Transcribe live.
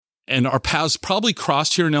and our paths probably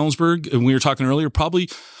crossed here in Ellensburg. And we were talking earlier,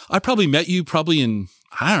 I probably met you in,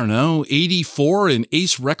 I don't know, 84 in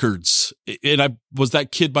Ace Records. And I was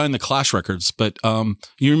that kid buying the Clash records, but,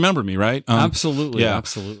 you remember me, right? Absolutely. Yeah.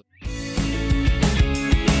 Absolutely.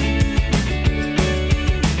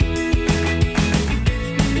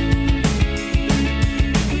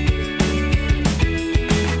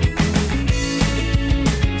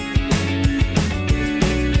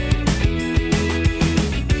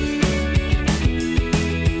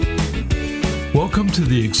 Welcome to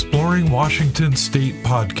the Exploring Washington State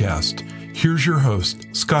podcast. Here's your host,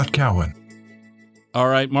 Scott Cowan. All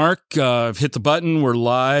right, Mark, I've hit the button. We're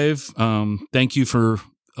live. Thank you for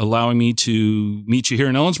allowing me to meet you here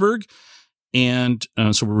in Ellensburg. And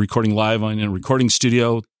so we're recording live in a recording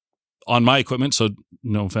studio on my equipment. So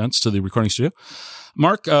no offense to the recording studio.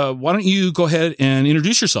 Mark, why don't you go ahead and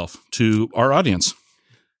introduce yourself to our audience?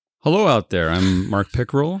 Hello out there. I'm Mark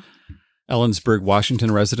Pickerel, Ellensburg,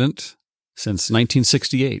 Washington resident since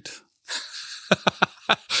 1968.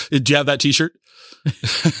 Did you have that T-shirt?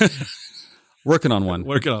 Working on one.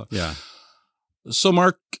 Working on. Yeah. So,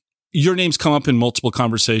 Mark, your name's come up in multiple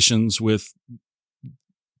conversations with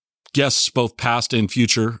guests, both past and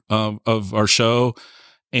future of our show.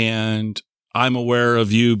 And I'm aware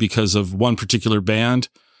of you because of one particular band.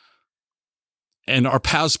 And our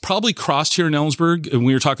paths probably crossed here in Ellensburg. And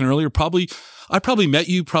we were talking earlier, I probably met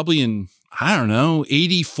you in, I don't know,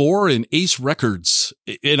 84 in Ace Records.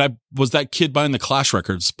 And I was that kid buying the Clash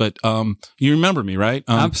records, but you remember me, right?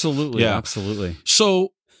 Absolutely. Yeah. Absolutely.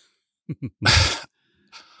 So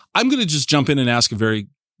I'm going to just jump in and ask a very,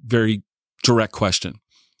 very direct question.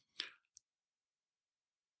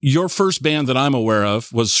 Your first band that I'm aware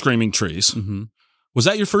of was Screaming Trees. Mm-hmm. Was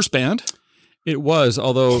that your first band? It was,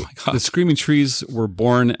 although the Screaming Trees were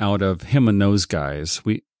born out of Him and Those Guys.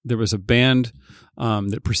 There was a band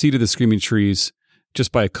that preceded the Screaming Trees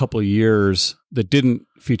just by a couple of years that didn't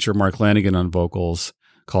feature Mark Lanigan on vocals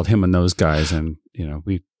called Him and Those Guys. And, you know,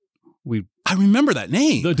 we I remember that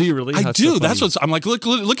name. Do you really? I do. That's what's, I'm like,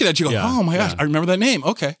 looking at you going, oh my gosh, I remember that name.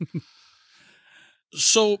 Okay.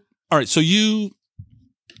 So, all right. So you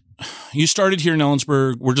started here in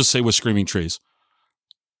Ellensburg, we'll just say with Screaming Trees.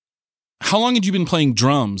 How long had you been playing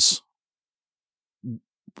drums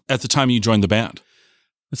at the time you joined the band?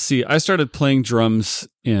 Let's see. I started playing drums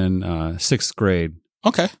in sixth grade.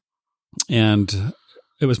 Okay. And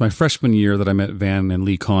it was my freshman year that I met Van and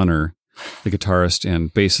Lee Connor, the guitarist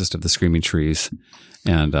and bassist of the Screaming Trees.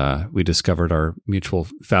 And we discovered our mutual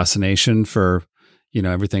fascination for, you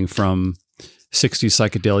know, everything from 60s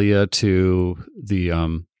psychedelia to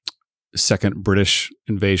the second British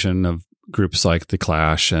invasion of groups like The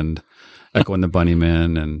Clash and Echo and the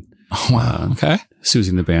Bunnymen and okay,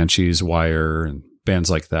 Susie and the Banshees, Wire, and bands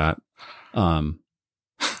like that.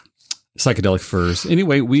 Psychedelic Furs.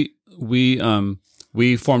 Anyway, we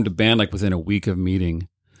formed a band like within a week of meeting,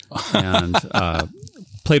 and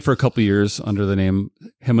played for a couple of years under the name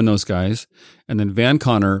Him and Those Guys. And then Van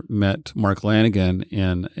Connor met Mark Lanigan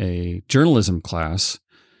in a journalism class,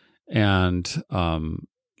 and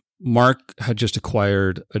Mark had just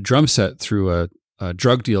acquired a drum set through a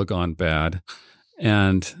drug deal gone bad,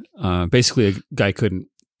 and basically a guy couldn't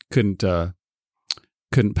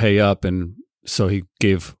pay up, and so he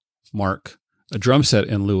gave Mark a drum set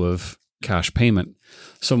in lieu of cash payment.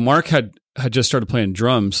 So Mark had just started playing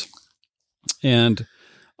drums, and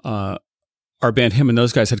our band Him and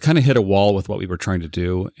Those Guys had kind of hit a wall with what we were trying to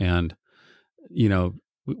do, and you know,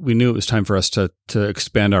 we knew it was time for us to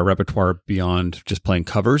expand our repertoire beyond just playing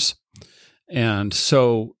covers. And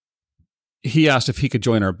so he asked if he could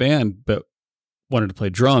join our band, but wanted to play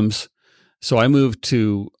drums. So I moved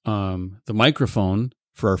to the microphone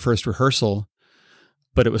for our first rehearsal,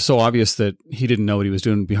 but it was so obvious that he didn't know what he was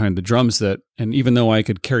doing behind the drums and even though I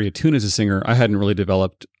could carry a tune as a singer, I hadn't really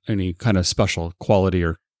developed any kind of special quality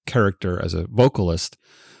or character as a vocalist.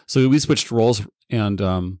 So we switched roles,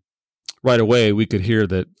 and right away we could hear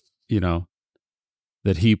that, you know,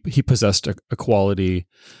 that he possessed a quality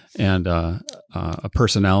and a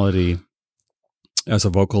personality as a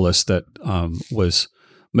vocalist that was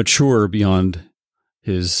mature beyond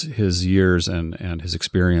his years and his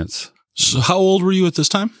experience. So how old were you at this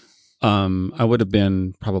time? I would have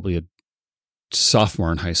been probably a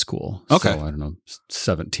sophomore in high school. Okay. So, I don't know,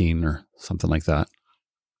 17 or something like that.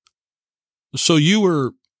 So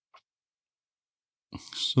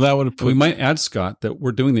that would have put... We might add, Scott, that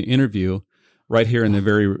we're doing the interview right here in the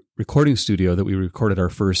very recording studio that we recorded our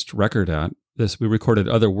first record at. We recorded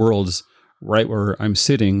Other Worlds right where I'm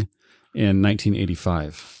sitting in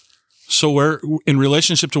 1985. So where, in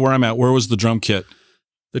relationship to where I'm at, where was the drum kit?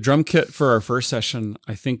 The drum kit for our first session,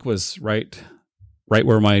 I think, was right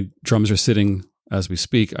where my drums are sitting as we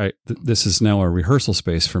speak. This is now a rehearsal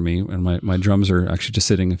space for me, and my drums are actually just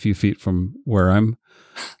sitting a few feet from where I'm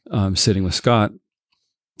sitting with Scott.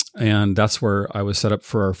 And that's where I was set up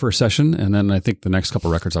for our first session. And then I think the next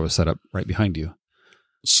couple records I was set up right behind you.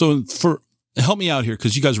 So help me out here,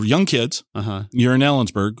 because you guys were young kids. You're in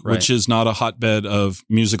Ellensburg, Right. which is not a hotbed of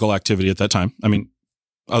musical activity at that time. I mean,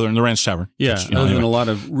 other than the Ranch Tavern. Yeah, which, other than a lot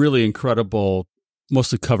of really incredible,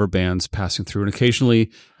 mostly cover bands passing through. And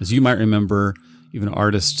occasionally, as you might remember, even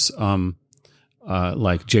artists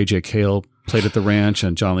like J.J. Cale played at the Ranch,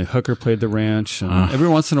 and John Lee Hooker played the Ranch. And every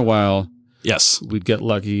once in a while, yes, we'd get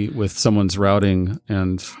lucky with someone's routing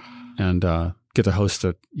and get to host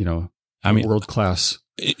a world class.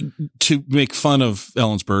 To make fun of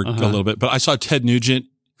Ellensburg a little bit, but I saw Ted Nugent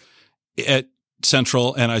at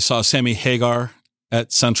Central, and I saw Sammy Hagar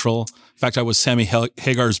at Central. In fact, I was Sammy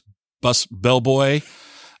Hagar's bus bellboy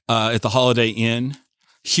at the Holiday Inn.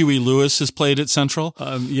 Huey Lewis has played at Central.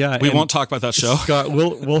 We won't talk about that show. Scott,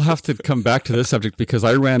 we'll have to come back to this subject, because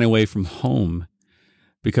I ran away from home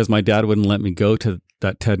because my dad wouldn't let me go to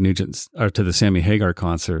that Ted Nugent or to the Sammy Hagar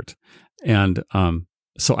concert, and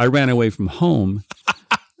so I ran away from home.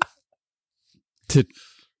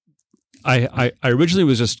 I originally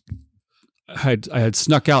was just I had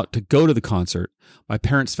snuck out to go to the concert. My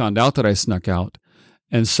parents found out that I snuck out,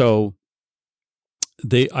 and so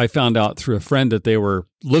I found out through a friend that they were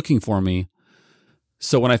looking for me.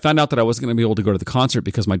 So when I found out that I wasn't going to be able to go to the concert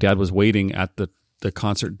because my dad was waiting at the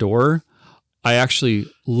concert door, I actually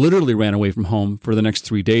literally ran away from home for the next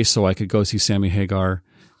 3 days so I could go see Sammy Hagar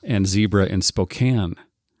and Zebra in Spokane.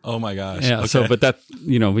 Oh my gosh! Yeah. Okay. So, but that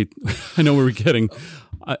I know where we're getting.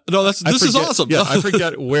 This is awesome. Yeah, I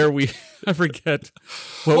forget I forget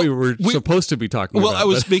what we were supposed to be talking about. Well, I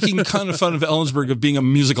was making kind of fun of Ellensburg of being a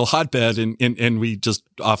musical hotbed, and we just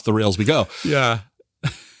off the rails we go. Yeah.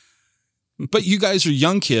 But you guys are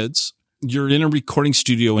young kids. You're in a recording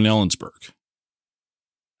studio in Ellensburg.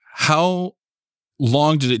 How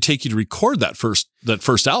long did it take you to record that first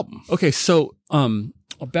album? Okay, so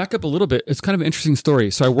I'll back up a little bit. It's kind of an interesting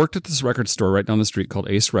story. So I worked at this record store right down the street called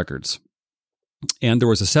Ace Records. And there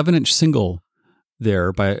was a 7-inch single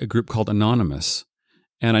there by a group called Anonymous.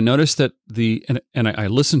 And I noticed that I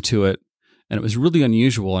listened to it, and it was really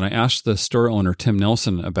unusual. And I asked the store owner, Tim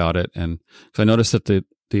Nelson, about it. And because I noticed that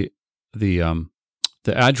the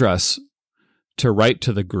address to write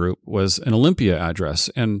to the group was an Olympia address.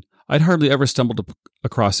 And I'd hardly ever stumbled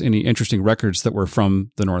across any interesting records that were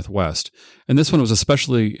from the Northwest. And this one was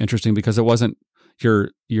especially interesting because it wasn't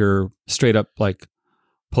your straight up like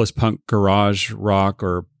post-punk garage rock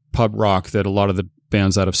or pub rock that a lot of the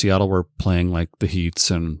bands out of Seattle were playing, like the Heats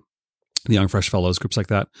and the Young Fresh Fellows, groups like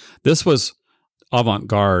that. This was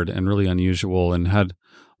avant-garde and really unusual and had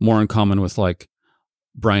more in common with like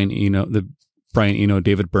Brian Eno,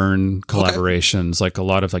 David Byrne collaborations, like a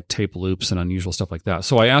lot of like tape loops and unusual stuff like that.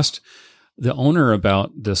 So I asked the owner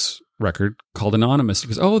about this record called Anonymous. He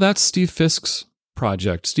goes, "Oh, that's Steve Fisk's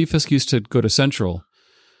project. Steve Fisk used to go to Central."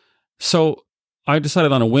 So I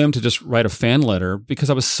decided on a whim to just write a fan letter because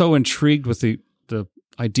I was so intrigued with the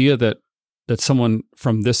idea that someone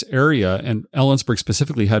from this area and Ellensburg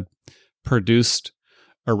specifically had produced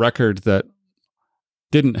a record that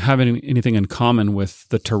didn't have anything in common with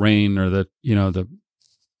the terrain or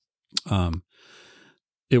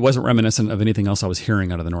it wasn't reminiscent of anything else I was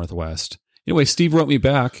hearing out of the Northwest. Anyway, Steve wrote me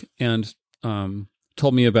back and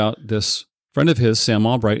told me about this friend of his, Sam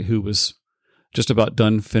Albright, who was just about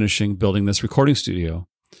done finishing building this recording studio,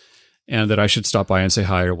 and that I should stop by and say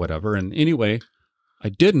hi or whatever. And anyway, I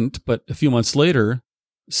didn't, but a few months later,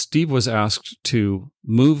 Steve was asked to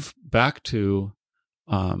move back to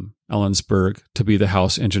Ellensburg to be the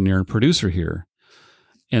house engineer and producer here.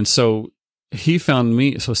 And so he found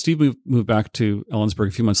me. So Steve moved back to Ellensburg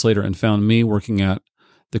a few months later and found me working at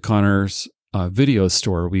the Connors video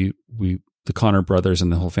store. The Connor brothers and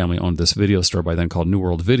the whole family owned this video store by then called New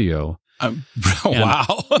World Video.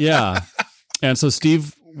 Wow. Yeah. And so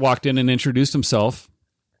Steve walked in and introduced himself.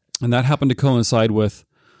 And that happened to coincide with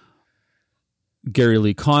Gary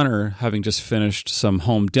Lee Connor having just finished some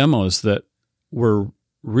home demos that were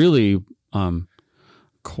really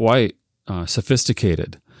quite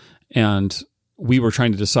sophisticated. And we were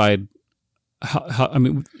trying to decide how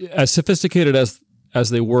as sophisticated as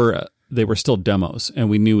they were still demos.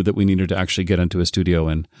 And we knew that we needed to actually get into a studio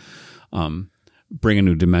and bring a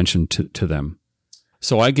new dimension to them.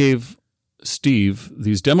 So I gave Steve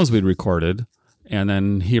these demos we'd recorded, and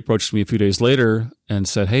then he approached me a few days later and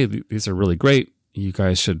said, "Hey, these are really great. You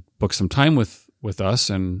guys should book some time with us,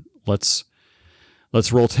 and let's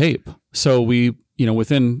let's roll tape. So we,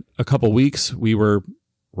 within a couple weeks, we were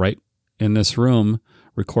right in this room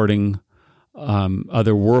recording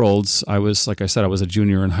Other Worlds. I was, like I said, I was a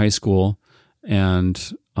junior in high school, and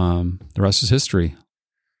the rest is history.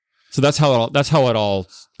 So that's how it all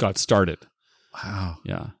got started. Wow.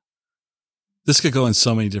 Yeah. This could go in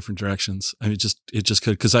so many different directions. I mean, it just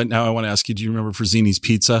could. Because now I want to ask you, do you remember Frazzini's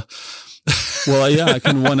Pizza? Well, yeah, I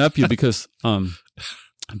can one up you because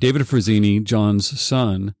David Frazzini, John's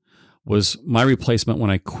son, was my replacement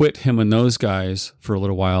when I quit him and those guys for a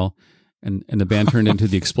little while, and the band turned into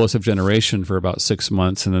the Explosive Generation for about 6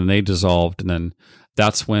 months, and then they dissolved, and then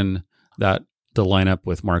that's when the lineup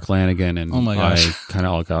with Mark Lanigan and oh my gosh. I kind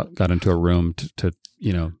of all got into a room to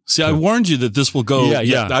See, I warned you that this will go.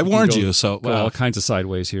 Yeah. I warned you. So go all kinds of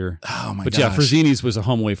sideways here. Oh my But gosh. yeah, Frazzini's was a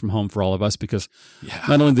home away from home for all of us because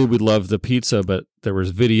not only did we love the pizza, but there was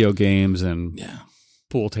video games and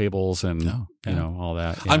pool tables and all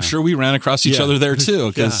that. Yeah. I'm sure we ran across each other there too.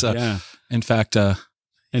 Because in fact, and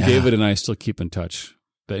David and I still keep in touch.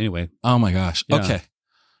 But anyway. Oh my gosh. Yeah. Okay.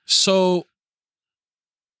 So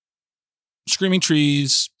Screaming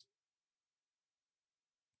Trees.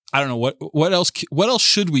 I don't know what else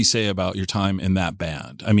should we say about your time in that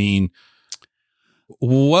band? I mean,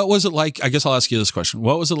 what was it like? I guess I'll ask you this question.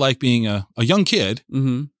 What was it like being a young kid?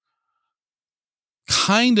 Mm-hmm.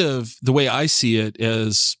 Kind of the way I see it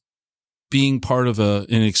as being part of an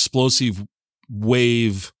explosive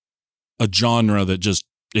wave, a genre that just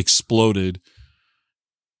exploded.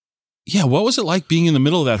 Yeah, what was it like being in the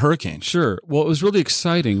middle of that hurricane? Sure. Well, it was really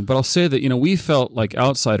exciting, but I'll say that, we felt like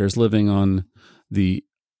outsiders living on the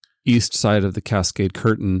east side of the Cascade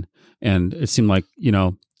Curtain, and it seemed like,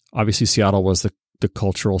 obviously Seattle was the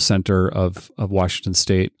cultural center of Washington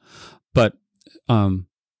State, but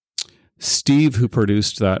Steve, who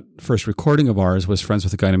produced that first recording of ours, was friends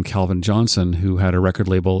with a guy named Calvin Johnson, who had a record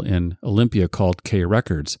label in Olympia called K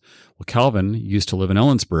Records. Well, Calvin used to live in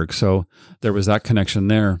Ellensburg, so there was that connection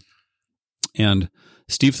there. And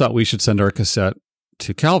Steve thought we should send our cassette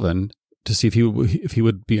to Calvin to see if he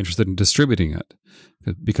would be interested in distributing it,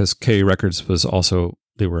 because K Records was also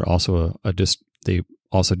they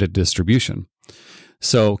also did distribution.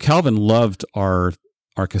 So Calvin loved our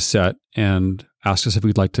cassette and asked us if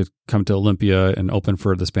we'd like to come to Olympia and open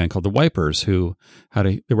for this band called the Wipers, who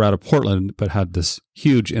they were out of Portland but had this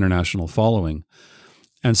huge international following.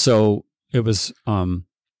 And so it was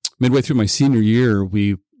midway through my senior year,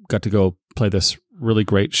 we got to go play this really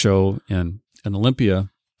great show in Olympia,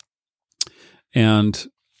 and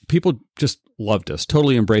people just loved us,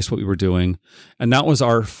 totally embraced what we were doing. And that was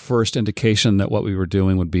our first indication that what we were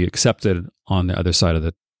doing would be accepted on the other side of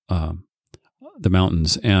the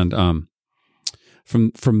mountains. And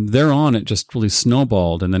from there on, it just really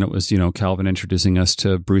snowballed. And then it was, Calvin introducing us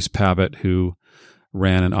to Bruce Pavitt, who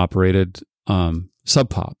ran and operated Sub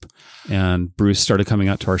Pop. And Bruce started coming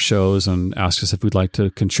out to our shows and asked us if we'd like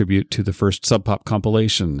to contribute to the first Sub Pop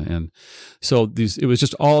compilation. And so it was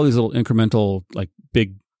just all these little incremental, like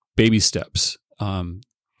big baby steps. And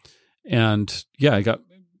yeah, it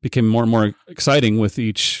became more and more exciting with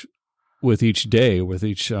each day, with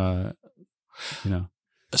each, So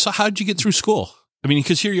how did you get through school? I mean,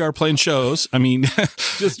 because here you are playing shows. I mean,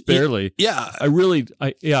 just barely. Yeah. By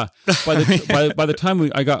the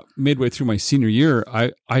time I got midway through my senior year,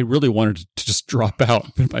 I really wanted to just drop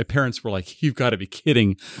out. But my parents were like, "You've got to be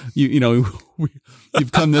kidding!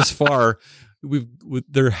 You've come this far.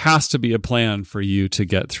 There has to be a plan for you to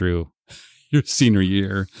get through your senior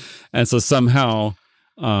year." And so somehow,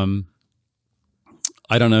 I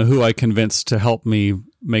don't know who I convinced to help me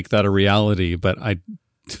make that a reality, but I'm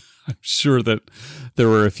sure that there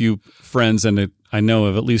were a few friends, and I know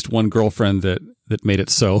of at least one girlfriend that made it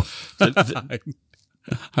so. I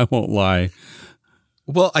won't lie.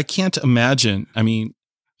 Well, I can't imagine. I mean,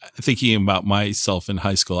 thinking about myself in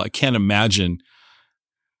high school, I can't imagine.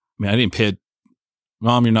 I mean, I didn't pay it.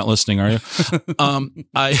 Mom, you're not listening, are you? I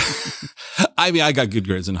mean, I got good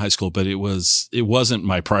grades in high school, but it wasn't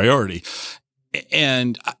my priority.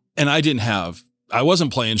 And I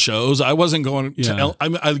wasn't playing shows. I wasn't going to,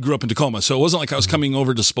 I grew up in Tacoma. So it wasn't like I was coming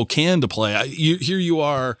over to Spokane to play. Here you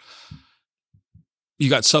are, you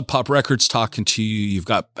got Sub Pop Records talking to you. You've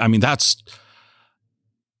got, I mean,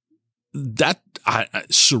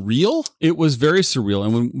 surreal. It was very surreal.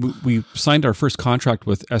 And when we signed our first contract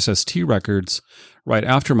with SST Records right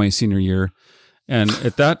after my senior year, and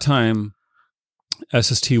at that time,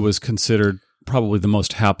 SST was considered probably the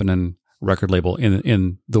most happening record label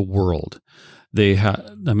in the world. They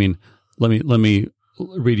had, I mean, let me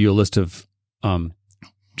read you a list of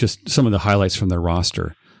just some of the highlights from their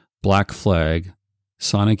roster: Black Flag,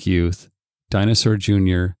 Sonic Youth, Dinosaur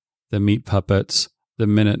Jr., the Meat Puppets, the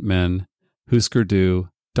Minutemen, Husker Du,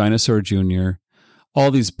 Dinosaur Jr.,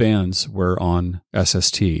 all these bands were on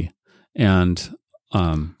SST. And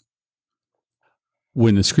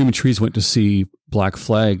when the Screaming Trees went to see Black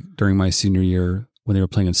Flag during my senior year when they were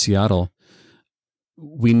playing in Seattle,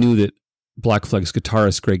 we knew that Black Flag's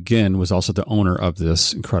guitarist Greg Ginn was also the owner of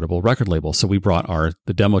this incredible record label. So we brought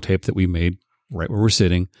the demo tape that we made right where we're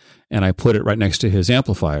sitting, and I put it right next to his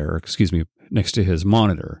next to his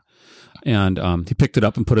monitor. And he picked it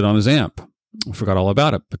up and put it on his amp. I forgot all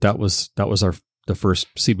about it, but that was the first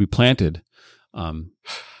seed we planted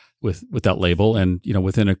with that label. And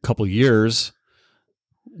within a couple of years,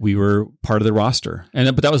 we were part of the roster.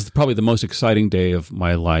 But that was probably the most exciting day of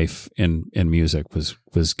my life in music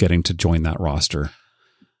was getting to join that roster.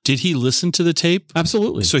 Did he listen to the tape?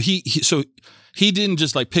 Absolutely. So he didn't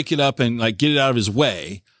just like pick it up and like get it out of his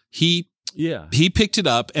way. He picked it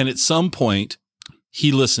up, and at some point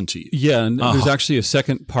he listened to you. Yeah. And there's actually a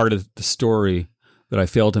second part of the story that I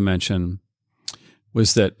failed to mention,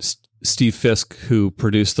 was that Steve Fisk, who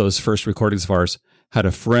produced those first recordings of ours, had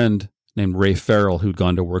a friend named Ray Farrell who'd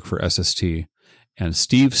gone to work for SST. And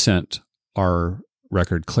Steve sent our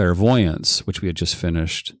record Clairvoyance, which we had just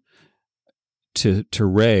finished, to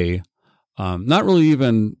Ray, not really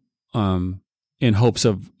even in hopes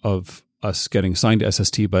of us getting signed to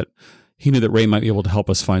SST, but he knew that Ray might be able to help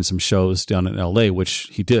us find some shows down in LA, which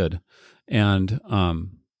he did. And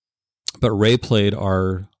but Ray played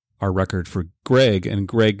our record for Greg, and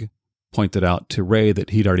Greg pointed out to Ray that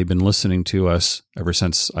he'd already been listening to us ever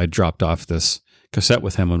since I dropped off this cassette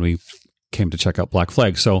with him when we came to check out Black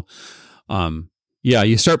Flag. So,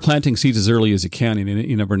 you start planting seeds as early as you can, and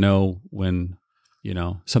you never know when,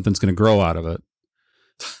 something's going to grow out of it.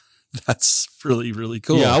 That's really, really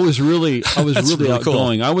cool. Yeah, I was really really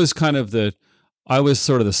outgoing. Cool. I was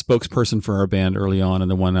sort of the spokesperson for our band early on,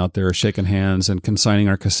 and the one out there shaking hands and consigning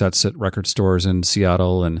our cassettes at record stores in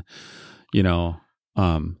Seattle, and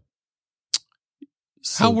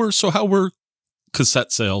how were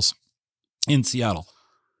cassette sales in Seattle?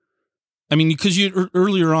 I mean, because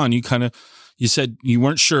earlier on you said you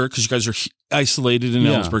weren't sure because you guys are isolated in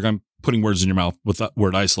Ellensburg. I'm putting words in your mouth with that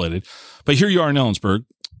word isolated, but here you are in Ellensburg,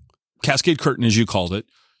 Cascade Curtain, as you called it.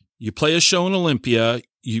 You play a show in Olympia.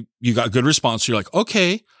 You got good response. So you're like,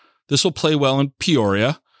 okay, this will play well in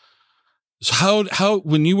Peoria. So how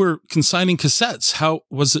when you were consigning cassettes, how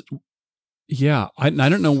was it? Yeah, I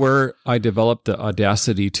don't know where I developed the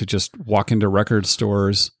audacity to just walk into record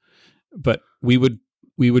stores, but we would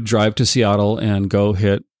drive to Seattle and go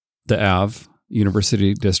hit the Ave,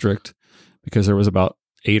 University District, because there was about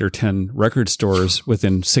 8 or 10 record stores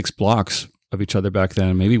within 6 blocks of each other back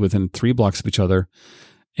then, maybe within 3 blocks of each other.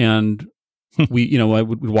 And I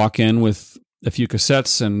would walk in with a few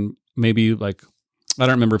cassettes and maybe I don't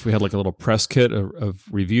remember if we had like a little press kit of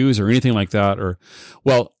reviews or anything like that.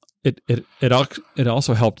 It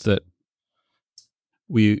also helped that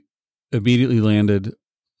we immediately landed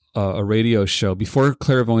a radio show before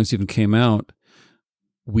Clairvoyance even came out.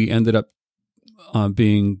 We ended up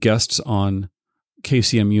being guests on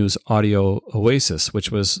KCMU's Audio Oasis,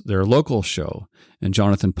 which was their local show, and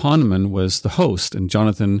Jonathan Poneman was the host, and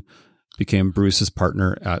Jonathan became Bruce's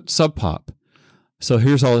partner at Sub Pop. So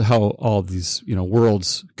here's how all these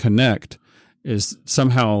worlds connect. Is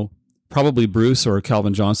somehow probably Bruce or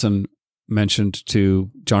Calvin Johnson mentioned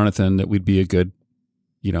to Jonathan that we'd be a good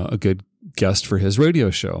guest for his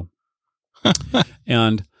radio show.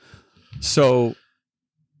 And so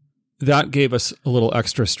that gave us a little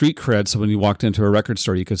extra street cred. So when you walked into a record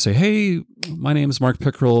store, you could say, hey, my name is Mark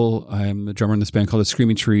Pickrell. I'm the drummer in this band called the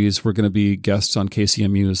Screaming Trees. We're going to be guests on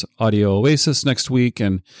KCMU's Audio Oasis next week.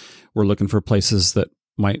 And we're looking for places that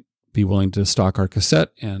might be willing to stock our cassette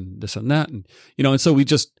and this and that. And, and so we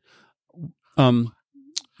just, as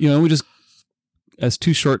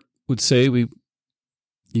Too Short would say,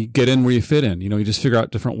 you get in where you fit in. You just figure out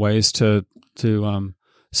different ways to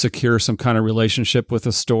secure some kind of relationship with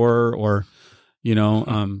a store, or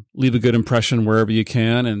leave a good impression wherever you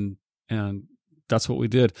can, and that's what we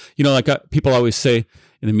did. People always say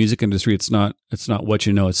in the music industry, it's not what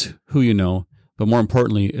you know, it's who you know, but more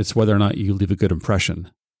importantly, it's whether or not you leave a good impression.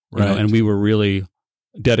 Right. And we were really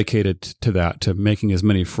dedicated to that, to making as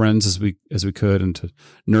many friends as we could, and to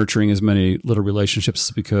nurturing as many little relationships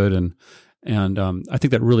as we could, and I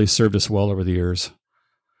think that really served us well over the years.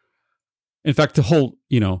 In fact, the whole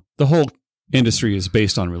industry is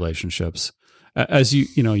based on relationships, as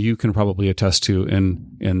you can probably attest to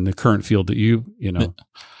in the current field that you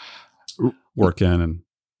work in. And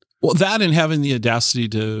Well, that and having the audacity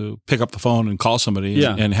to pick up the phone and call somebody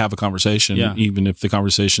Yeah. and have a conversation, even if the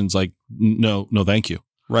conversation's like, no, thank you.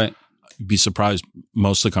 Right. You'd be surprised.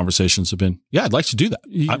 Most of the conversations have been, yeah, I'd like to do that.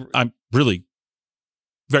 I'm really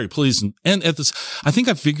very pleased. And at this, I think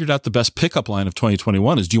I've figured out the best pickup line of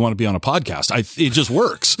 2021 is, do you want to be on a podcast? It just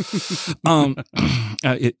works.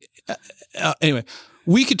 Anyway,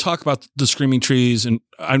 we could talk about the Screaming Trees, and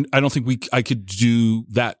I don't think I could do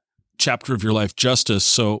that chapter of your life justice.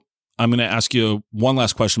 So I'm going to ask you one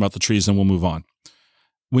last question about the Trees, and we'll move on.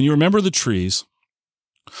 When you remember the Trees,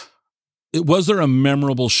 was there a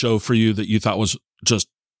memorable show for you that you thought was just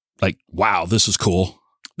like, wow, this is cool?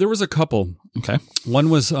 There was a couple. Okay. One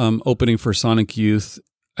was opening for Sonic Youth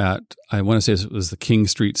at, I want to say it was the King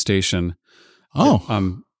Street station.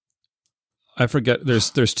 Oh. I forget.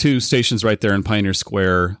 There's two stations right there in Pioneer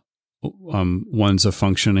Square. One's a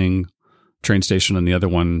functioning train station, and the other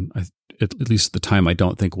one, at least at the time, I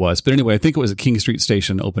don't think was. But anyway, I think it was a King Street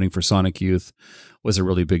station opening for Sonic Youth was a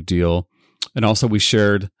really big deal. And also we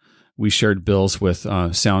shared bills with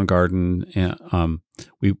Soundgarden, and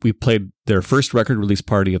we played their first record release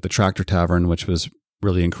party at the Tractor Tavern, which was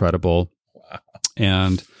really incredible. Wow.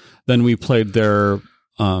 And then we played their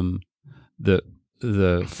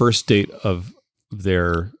the first date of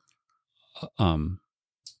their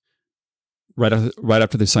right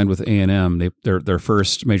after they signed with A&M. Their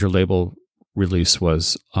first major label release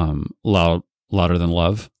was Louder Than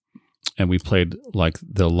Love, and we played like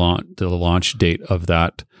the launch date of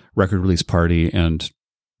that record release party and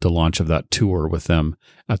the launch of that tour with them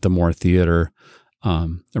at the Moore Theater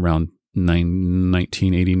around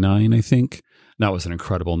 1989, I think. And that was an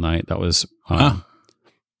incredible night. That was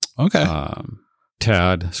okay.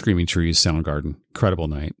 Tad, Screaming Trees, Soundgarden. Incredible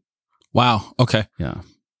night. Wow. Okay. Yeah.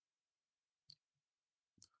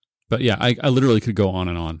 But yeah, I literally could go on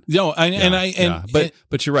and on. No,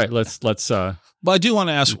 but you're right. Let's. But I do want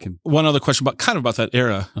to ask one other question about that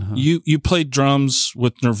era. Uh-huh. You played drums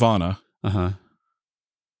with Nirvana. Uh-huh.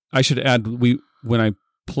 I should add, when I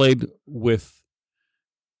played with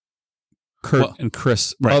Kurt and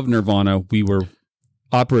Chris of Nirvana, we were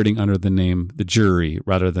operating under the name The Jury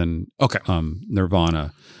rather than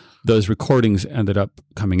Nirvana. Those recordings ended up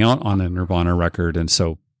coming out on a Nirvana record, and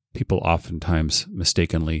so people oftentimes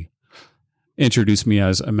mistakenly introduce me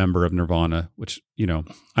as a member of Nirvana, which,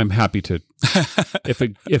 I'm happy to,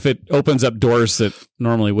 if it opens up doors that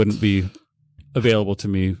normally wouldn't be available to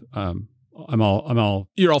me.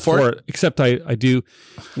 You're all for it. Except I do,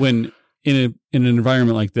 when in an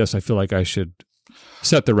environment like this, I feel like I should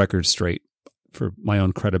set the record straight for my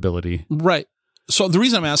own credibility. Right. So the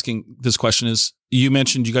reason I'm asking this question is, you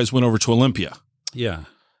mentioned you guys went over to Olympia. Yeah.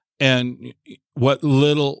 And what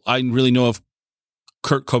little I really know of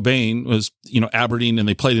Kurt Cobain was, Aberdeen, and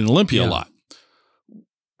they played in Olympia a lot.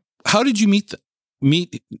 How did you meet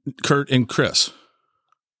Kurt and Chris?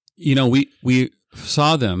 We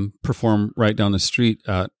saw them perform right down the street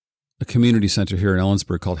at a community center here in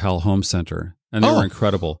Ellensburg called Hal Holmes Center, and they were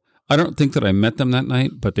incredible. I don't think that I met them that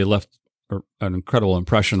night, but they left an incredible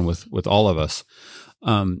impression with all of us.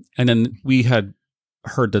 And then we had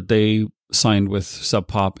heard that they signed with Sub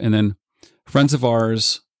Pop, and then friends of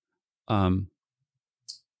ours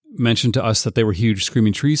mentioned to us that they were huge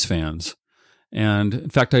Screaming Trees fans. And in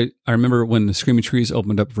fact, I remember when the Screaming Trees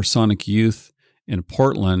opened up for Sonic Youth in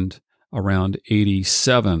Portland around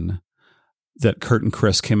 87, that Kurt and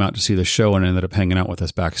Chris came out to see the show and ended up hanging out with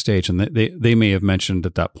us backstage. And they may have mentioned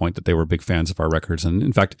at that point that they were big fans of our records. And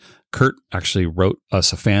in fact, Kurt actually wrote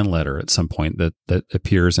us a fan letter at some point that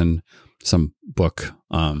appears in some book.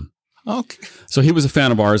 Okay. So he was a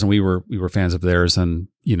fan of ours, and we were fans of theirs, and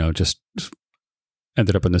just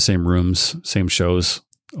ended up in the same rooms, same shows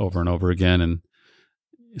over and over again. And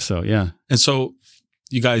so, yeah. And so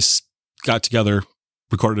you guys got together,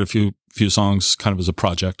 recorded a few songs kind of as a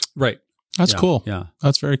project. Right. That's cool. Yeah.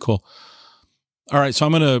 That's very cool. All right. So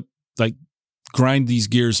I'm going to grind these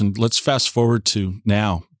gears, and let's fast forward to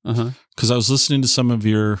now. Because I was listening to some of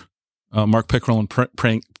your Mark Pickrell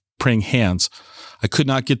and Praying Hands. I could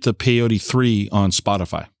not get the Peyote 3 on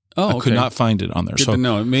Spotify. I could not find it on there. Good to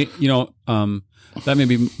know. It may, that may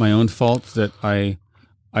be my own fault that I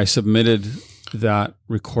submitted that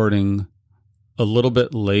recording a little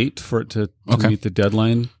bit late for it to meet the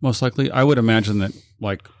deadline, most likely. I would imagine that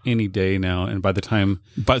like any day now, and by the time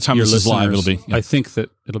this is live, it'll be. Yeah. I think that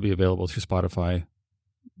it'll be available through Spotify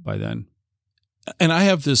by then. And I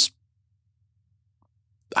have this,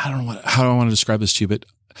 I don't know how I want to describe this to you, but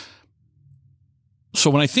so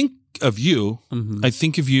when I think of you, I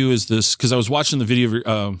think of you as this, because I was watching the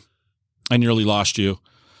video, I Nearly Lost You.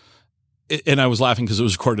 and I was laughing because it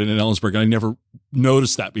was recorded in Ellensburg, and I never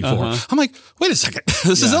noticed that before. Uh-huh. I'm like, wait a second,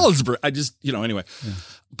 this is Ellensburg. I just, anyway. Yeah.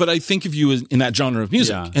 But I think of you in that genre of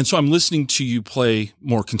music. Yeah. And so I'm listening to you play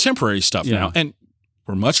more contemporary stuff now. And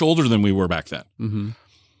we're much older than we were back then. Mm-hmm.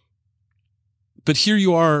 But here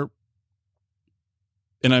you are,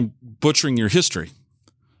 and I'm butchering your history,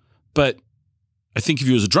 but I think of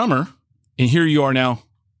you as a drummer, and here you are now,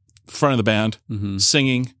 front of the band,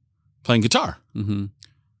 singing, playing guitar. Mm-hmm.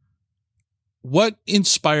 What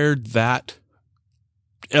inspired that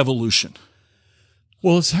evolution?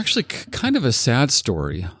 Well, it's actually kind of a sad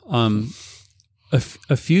story. A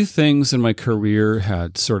few things in my career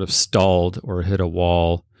had sort of stalled or hit a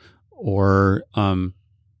wall, or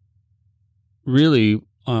really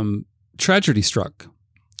tragedy struck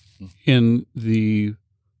in the.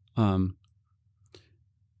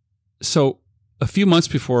 So a few months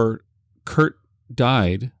before Kurt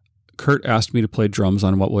died, Kurt asked me to play drums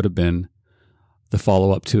on what would have been the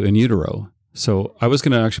follow-up to In Utero. So I was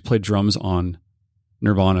going to actually play drums on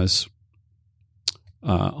Nirvana's,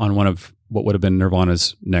 on one of what would have been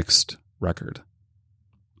Nirvana's next record.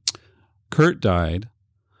 Kurt died,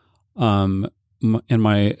 and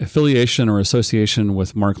my affiliation or association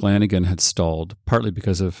with Mark Lanegan had stalled, partly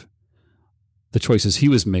because of the choices he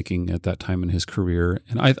was making at that time in his career.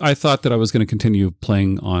 And I thought that I was going to continue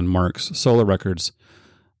playing on Mark's solo records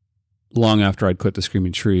long after I'd quit the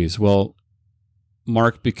Screaming Trees. Well,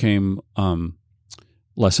 Mark became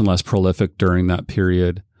less and less prolific during that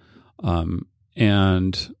period.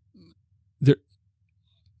 And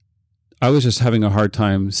I was just having a hard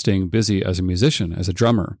time staying busy as a musician, as a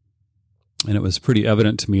drummer. And it was pretty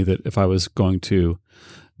evident to me that if I was going to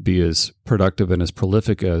be as productive and as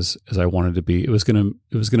prolific as I wanted to be, it was going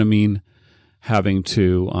to mean having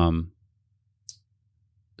to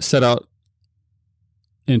set out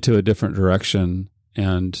into a different direction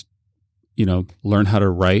and, learn how to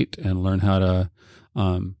write and learn how to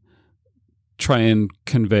try and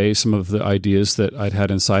convey some of the ideas that I'd had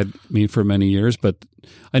inside me for many years. But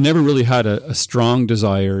I never really had a strong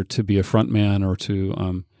desire to be a frontman or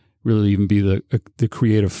to really even be the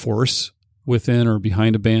creative force within or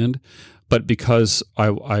behind a band. But because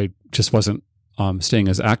I just wasn't staying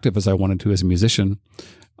as active as I wanted to as a musician,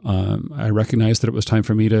 I recognized that it was time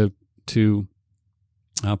for me to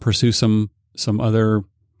pursue some other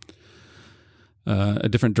a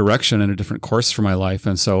different direction and a different course for my life.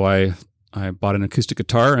 And so I bought an acoustic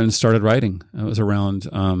guitar and started writing. It was around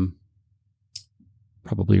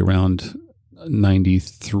probably around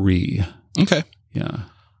 93. Okay. Yeah.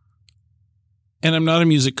 And I'm not a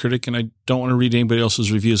music critic, and I don't want to read anybody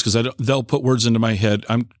else's reviews because they'll put words into my head.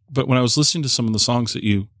 But when I was listening to some of the songs that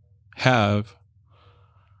you have,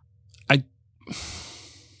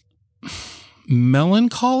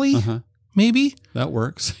 melancholy, maybe that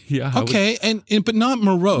works. Yeah. Okay, and but not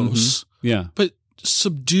morose. Mm-hmm. Yeah. But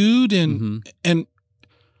subdued and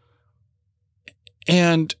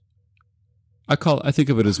I think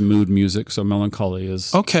of it as mood music. So melancholy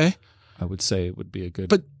is okay. I would say it would be a good.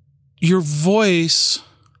 But your voice,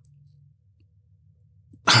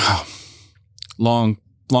 long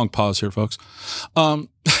pause here, folks.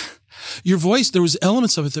 Your voice, there was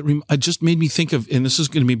elements of it that it just made me think of, and this is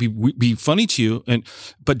going to maybe be funny to you,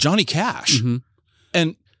 but Johnny Cash. Mm-hmm.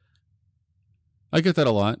 And I get that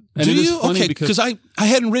a lot. And do it is you? funny Okay, because I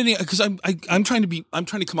hadn't written it because I'm trying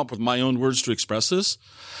to come up with my own words to express this.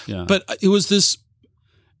 Yeah. But it was this.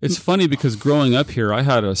 It's funny because growing up here, I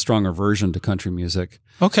had a strong aversion to country music.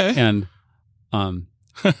 Okay. And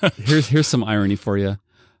here's some irony for you.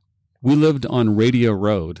 We lived on Radio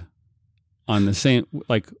Road on the same,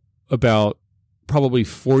 about probably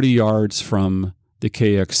 40 yards from the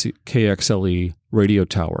KXLE radio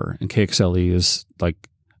tower. And KXLE is like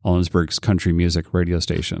Ellensburg's country music radio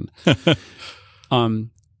station. But, in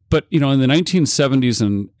the 1970s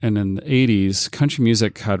and in the 80s, country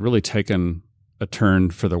music had really taken a turn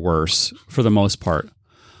for the worse for the most part.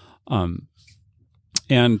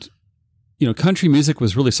 And country music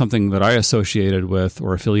was really something that I associated with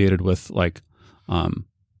or affiliated with,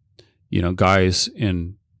 guys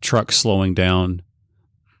in trucks slowing down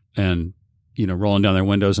and, rolling down their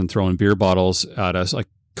windows and throwing beer bottles at us. Like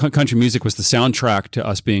country music was the soundtrack to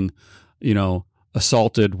us being,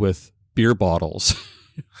 assaulted with beer bottles.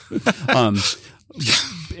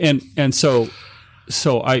 And so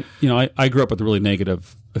I grew up with a really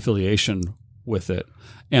negative affiliation with it.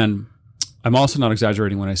 And I'm also not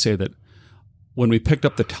exaggerating when I say that when we picked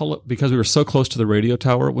up because we were so close to the radio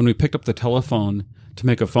tower, when we picked up the telephone to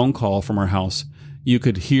make a phone call from our house, you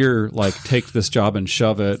could hear Take This Job and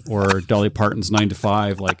Shove It or Dolly Parton's 9 to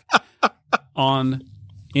 5,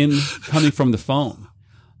 coming from the phone.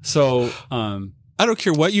 So, I don't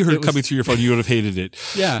care what you heard coming through your phone. You would have hated it.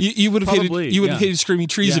 Yeah, you would have probably, hated. You would have hated Screaming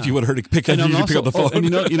Trees if you would have heard it pick up the phone.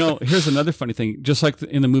 And you know, here's another funny thing. Just like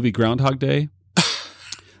in the movie Groundhog Day,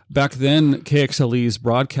 back then KXLE's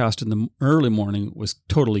broadcast in the early morning was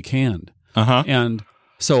totally canned, and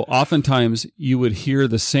so oftentimes you would hear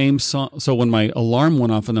the same song. So when my alarm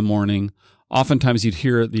went off in the morning, oftentimes you'd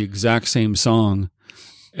hear the exact same song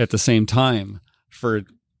at the same time for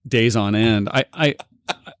days on end.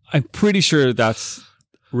 I'm pretty sure that's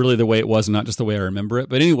really the way it was, and not just the way I remember it.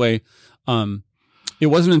 But anyway, it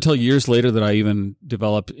wasn't until years later that I even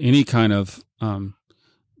developed any kind of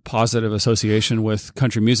positive association with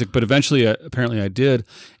country music. But eventually, apparently I did.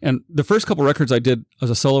 And the first couple records I did as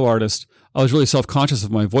a solo artist, I was really self-conscious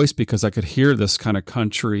of my voice because I could hear this kind of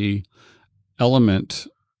country element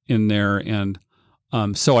in there. And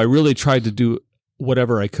so I really tried to do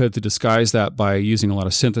whatever I could to disguise that by using a lot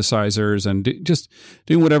of synthesizers and just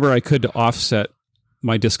doing whatever I could to offset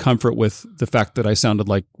my discomfort with the fact that I sounded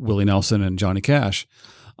like Willie Nelson and Johnny Cash.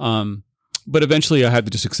 But eventually I had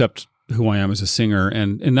to just accept who I am as a singer.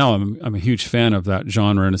 And now I'm a huge fan of that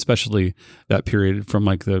genre, and especially that period from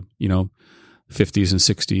like the, 50s and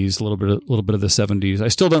 60s, a little bit of the 70s. I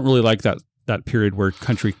still don't really like that period where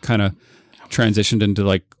country kind of transitioned into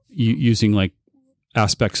like using like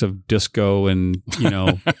aspects of disco and,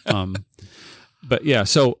 but yeah,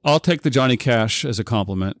 so I'll take the Johnny Cash as a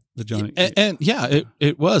compliment. The Johnny. And yeah,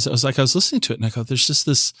 it was. I was listening to it and I go, there's just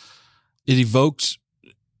this, it evoked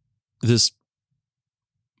this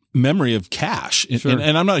memory of Cash. Sure.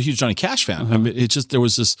 And I'm not a huge Johnny Cash fan. I mean, it just, there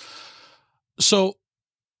was this. So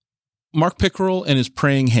Mark Pickerel and his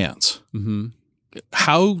Praying Hands. Mm-hmm.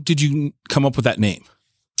 How did you come up with that name?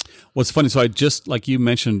 Well, it's funny. So I just, like you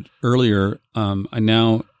mentioned earlier, I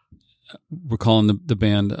now we're calling the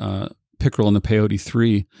band Pickerel and the Peyote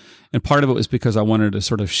 3. And part of it was because I wanted to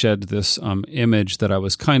sort of shed this image that I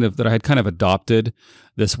had kind of adopted,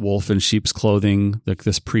 this wolf in sheep's clothing, like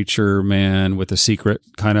this preacher man with a secret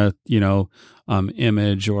kind of,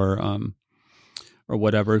 image or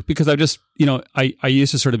whatever. Because I just, I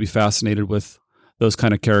used to sort of be fascinated with those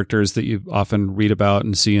kind of characters that you often read about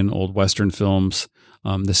and see in old Western films.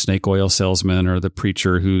 The snake oil salesman or the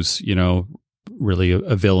preacher who's, really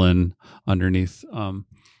a villain underneath.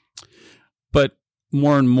 But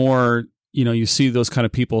more and more, you see those kind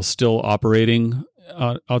of people still operating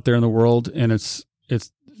out there in the world, and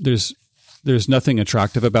there's nothing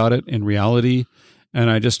attractive about it in reality. And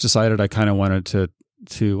I just decided I kind of wanted to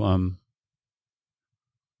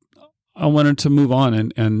move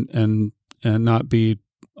on and not be,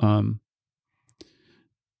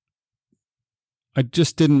 I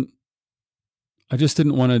just didn't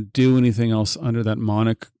want to do anything else under that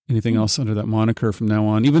moniker from now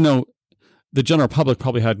on, even though the general public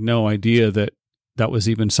probably had no idea that was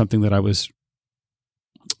even something that I was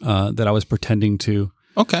pretending to.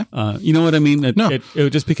 Okay. You know what I mean? No. It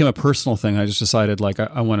just became a personal thing. I just decided like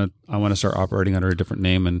I want to start operating under a different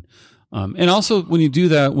name, and also when you do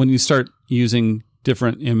that, when you start using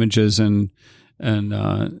different images and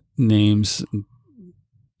names,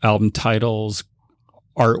 album titles,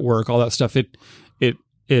 artwork, all that stuff, it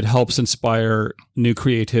helps inspire new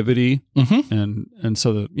creativity, and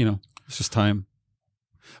so that it's just time.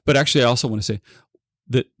 But actually, I also want to say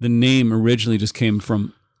that the name originally just came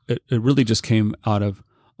from it really just came out of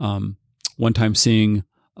one time seeing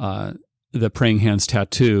the Praying Hands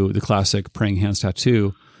tattoo, the classic Praying Hands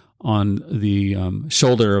tattoo on the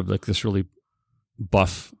shoulder of like this really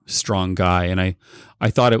buff, strong guy, and I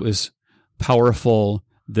thought it was powerful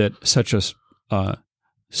that such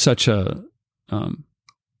a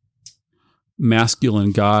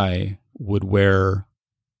masculine guy would wear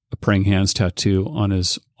a Praying Hands tattoo on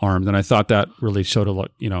his arm. And I thought that really showed a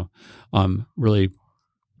lot, really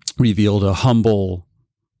revealed a humble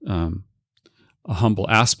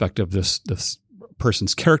aspect of this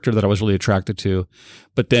person's character that I was really attracted to.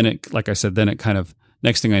 But then it kind of,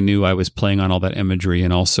 next thing I knew, I was playing on all that imagery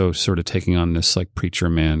and also sort of taking on this like preacher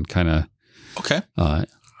man kind of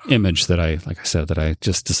image that I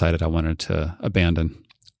just decided I wanted to abandon.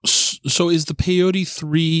 So is the Peyote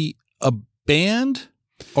 3 a band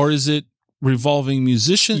or is it revolving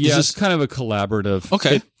musicians? Yeah, it's kind of a collaborative.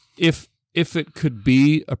 Okay. If it could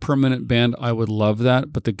be a permanent band, I would love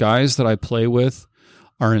that. But the guys that I play with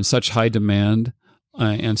are in such high demand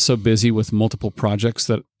and so busy with multiple projects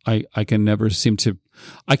that I can never seem to.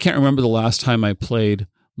 I can't remember the last time I played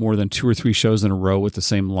more than 2 or 3 shows in a row with the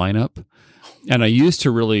same lineup. And I used to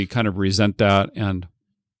really kind of resent that and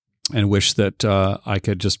wish that I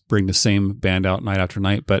could just bring the same band out night after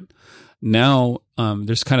night. But now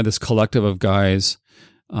there's kind of this collective of guys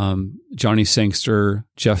Johnny Sangster,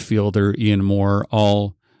 Jeff Fielder, Ian Moore,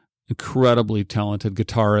 all incredibly talented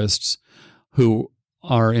guitarists who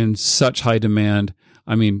are in such high demand.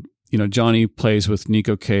 I mean, Johnny plays with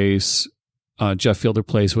Nico Case. Jeff Fielder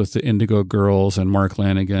plays with the Indigo Girls and Mark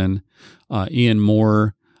Lanigan. Ian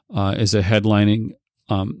Moore is a headlining.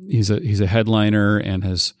 He's a headliner and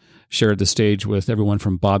has shared the stage with everyone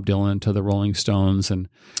from Bob Dylan to the Rolling Stones. And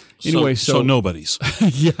anyway, so nobodies.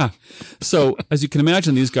 Yeah. So as you can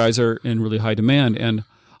imagine, these guys are in really high demand, and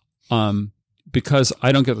because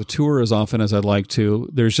I don't get the tour as often as I'd like to,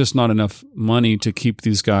 there's just not enough money to keep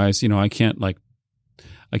these guys. I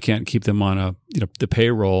can't keep them on the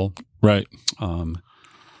payroll. Right.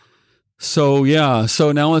 So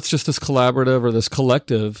now it's just this collaborative or this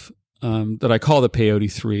collective that I call the Peyote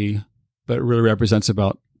 3, but it really represents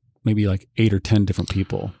about maybe like 8 or 10 different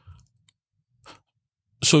people.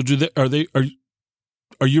 So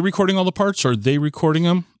are you recording all the parts? Or are they recording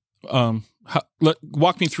them?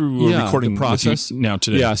 Walk me through a recording the process now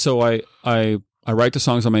today. Yeah. So I write the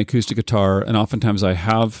songs on my acoustic guitar, and oftentimes I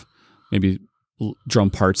have maybe drum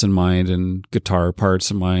parts in mind and guitar parts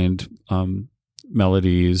in mind,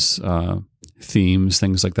 melodies, themes,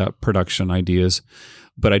 things like that, production ideas.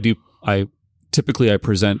 But I typically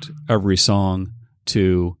present every song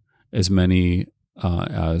to as many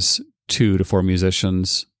as 2 to 4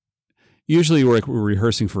 musicians. Usually we're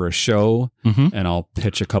rehearsing for a show, and I'll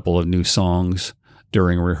pitch a couple of new songs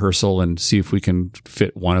during a rehearsal and see if we can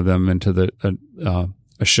fit one of them into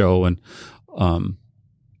a show. And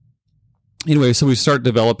anyway, so we start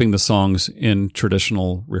developing the songs in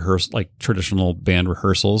traditional band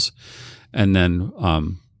rehearsals, and then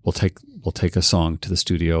we'll take a song to the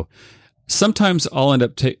studio. Sometimes I'll end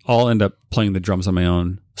up playing the drums on my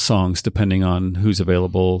own songs, depending on who's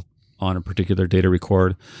available on a particular day to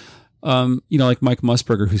record. Like Mike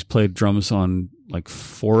Musburger, who's played drums on like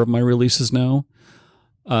 4 of my releases now.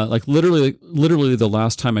 Like literally the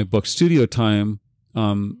last time I booked studio time,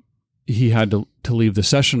 he had to leave the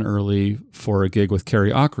session early for a gig with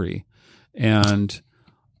Carrie Ockery, and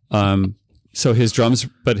so his drums,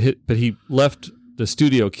 but he left the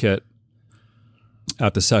studio kit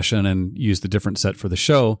at the session and used a different set for the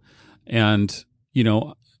show. And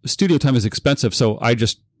studio time is expensive, so I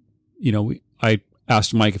just I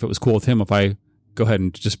asked Mike if it was cool with him if I go ahead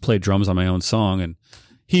and just play drums on my own song, and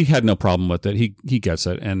he had no problem with it. He gets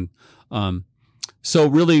it. And so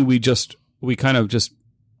really we kind of just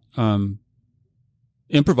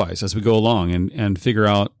improvise as we go along and figure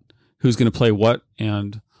out who's going to play what,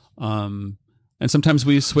 and sometimes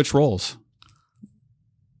we switch roles.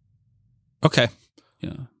 Okay.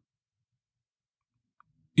 Yeah.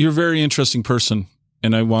 You're a very interesting person,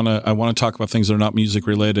 and I want to talk about things that are not music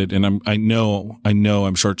related, and I know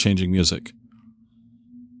I'm shortchanging music.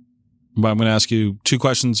 But I'm going to ask you 2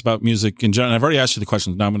 questions about music in general. I've already asked you the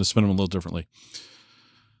questions. Now I'm going to spin them a little differently.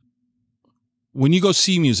 When you go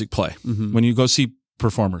see music play, when you go see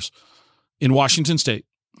performers in Washington State,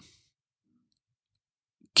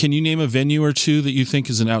 can you name a venue or 2 that you think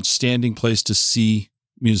is an outstanding place to see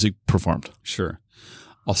music performed? Sure.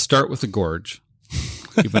 I'll start with the Gorge,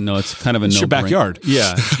 even though it's kind of it's your backyard.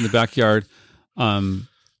 Yeah, it's in the backyard. I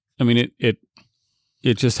mean, it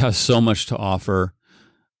just has so much to offer.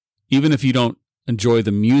 Even if you don't enjoy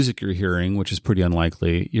the music you're hearing, which is pretty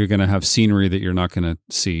unlikely, you're going to have scenery that you're not going to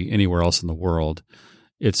see anywhere else in the world.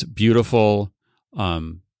 It's beautiful.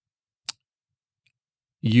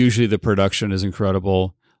 Usually the production is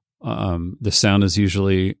incredible. The sound is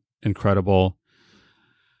usually incredible.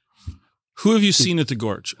 Who have you seen at the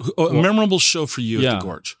Gorge? A memorable show for you at the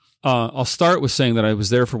Gorge? I'll start with saying that I was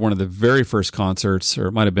there for one of the very first concerts, or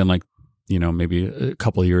it might have been like, maybe a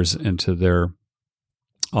couple of years into their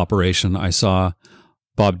operation. I saw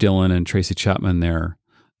Bob Dylan and Tracy Chapman there.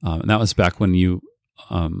 And that was back when you'd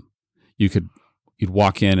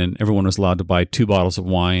walk in and everyone was allowed to buy 2 bottles of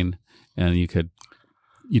wine, and you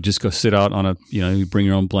just go sit out on you bring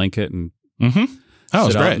your own blanket and that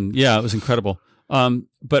was great. It was incredible.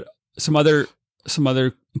 But some other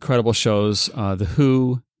incredible shows, The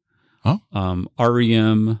Who,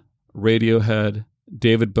 REM, Radiohead,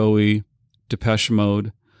 David Bowie, Depeche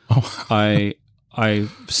Mode.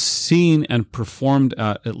 I've seen and performed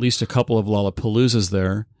at least a couple of Lollapaloozas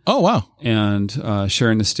there. Oh, wow. And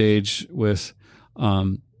sharing the stage with,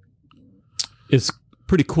 it's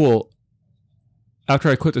pretty cool. After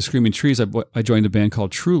I quit the Screaming Trees, I joined a band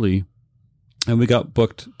called Truly, and we got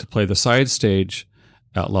booked to play the side stage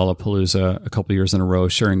at Lollapalooza a couple of years in a row,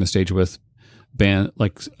 sharing the stage with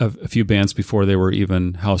a few bands before they were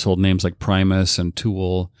even household names like Primus and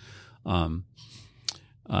Tool. But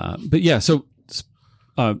yeah, so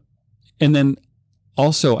and then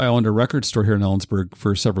also, I owned a record store here in Ellensburg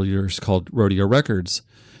for several years called Rodeo Records.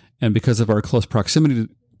 And because of our close proximity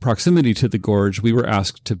to the Gorge, we were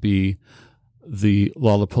asked to be the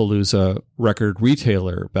Lollapalooza record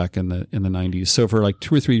retailer back in the 90s. So for like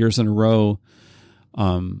 2 or 3 years in a row,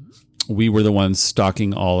 we were the ones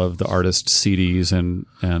stocking all of the artist CDs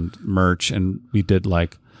and merch, and we did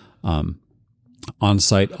like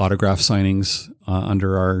on-site autograph signings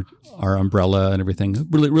under our umbrella and everything.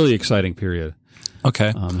 Really exciting period.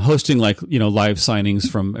 Okay. Hosting like live signings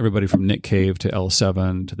from everybody from Nick Cave to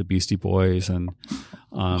L7 to the Beastie Boys, and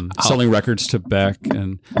selling records to Beck,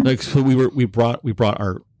 and like so we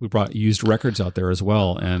brought used records out there as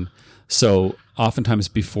well. And so oftentimes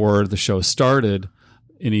before the show started,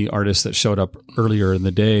 any artists that showed up earlier in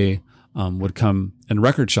the day would come and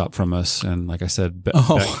record shop from us. And like I said,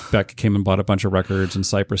 Beck came and bought a bunch of records, and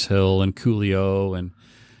Cypress Hill and Coolio and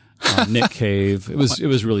Nick Cave. It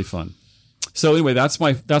was really fun. So anyway, that's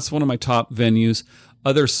one of my top venues.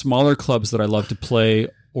 Other smaller clubs that I love to play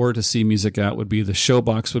or to see music at would be the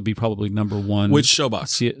Showbox. Would be probably number one. Which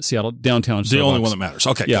Showbox? Seattle downtown. The Showbox. only one that matters.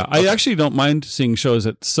 Okay. Yeah, good. Okay. I actually don't mind seeing shows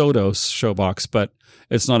at Sodos Showbox, but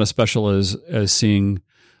it's not as special as seeing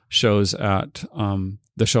shows at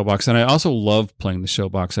the Showbox. And I also love playing the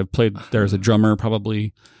Showbox. I've played there as a drummer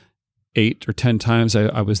probably 8 or 10 times.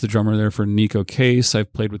 I was the drummer there for Nico Case.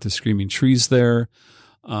 I've played with the Screaming Trees there.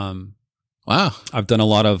 Wow. I've done a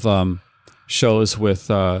lot of shows with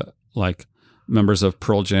like members of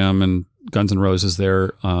Pearl Jam and Guns N' Roses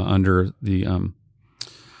there under the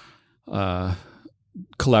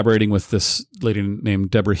collaborating with this lady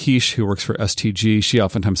named Deborah Heesh, who works for STG. She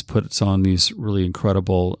oftentimes puts on these really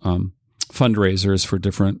incredible fundraisers for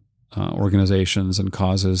different organizations and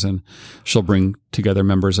causes, and she'll bring together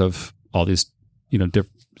members of all these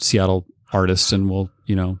Seattle artists, and we'll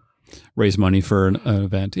raise money for an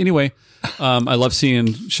event. Anyway, I love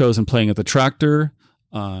seeing shows and playing at the Tractor.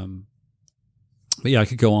 But yeah, I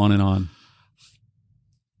could go on and on.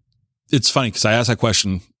 It's funny because I ask that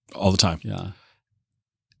question all the time. Yeah.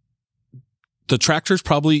 The Tractor's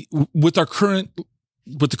probably with the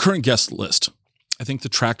current guest list. I think the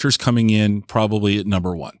Tractor's coming in probably at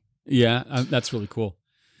number 1. Yeah, that's really cool.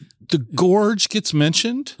 The Gorge gets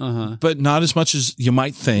mentioned, but not as much as you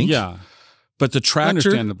might think. Yeah. But the Tractor,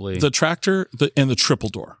 understandably, and the Triple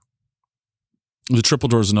Door. The Triple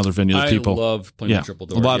Door is another venue that people love playing the Triple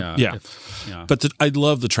Door. But I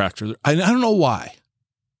love the Tractor. I don't know why,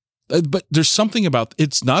 but there's something about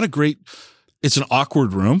it's not a great. It's an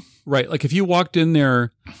awkward room, right? Like if you walked in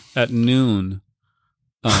there at noon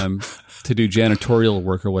to do janitorial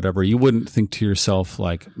work or whatever, you wouldn't think to yourself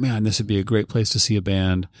like, "Man, this would be a great place to see a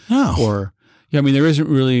band." No. Or I mean, there isn't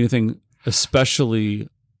really anything especially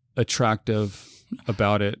attractive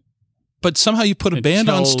about it. But somehow you put a band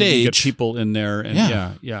on stage. You get people in there. And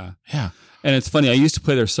yeah. And it's funny. I used to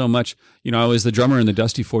play there so much. I was the drummer in the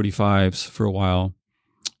Dusty 45s for a while,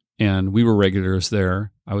 and we were regulars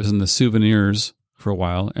there. I was in the Souvenirs for a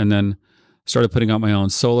while, and then started putting out my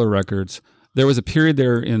own solo records. There was a period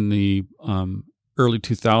there in the early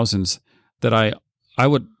 2000s that I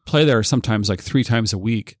would play there sometimes like 3 times a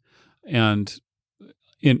week, and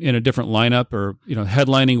in a different lineup, or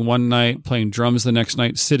headlining one night, playing drums the next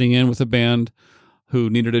night, sitting in with a band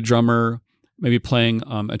who needed a drummer, maybe playing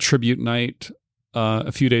a tribute night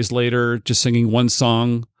a few days later, just singing one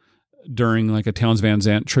song during like a Townes Van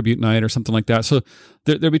Zandt tribute night or something like that. So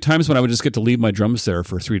there'd be times when I would just get to leave my drums there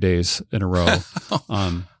for 3 days in a row.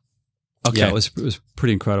 Okay. Yeah, it was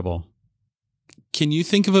pretty incredible. Can you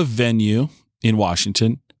think of a venue in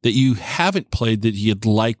Washington that you haven't played that you'd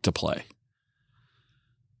like to play?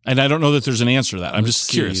 And I don't know that there's an answer to that. I'm just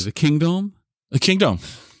curious. The Kingdom? The Kingdom.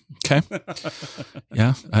 Okay.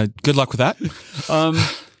 Yeah. Good luck with that.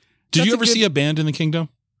 Did you ever see a band in the Kingdom?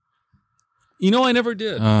 I never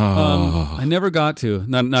did. I never got to.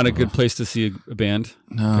 Not a good place to see a band.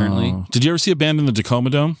 No. Apparently. Did you ever see a band in the Tacoma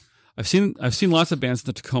Dome? I've seen lots of bands in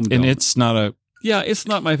the Tacoma Dome. And it's not a. Yeah, it's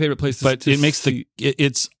not my favorite place. But it makes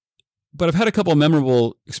it's. But I've had a couple of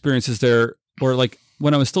memorable experiences there. Or like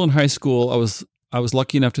when I was still in high school, I was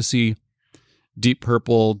lucky enough to see Deep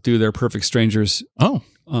Purple do their Perfect Strangers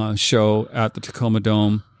show at the Tacoma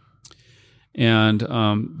Dome, and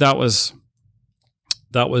that was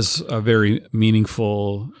a very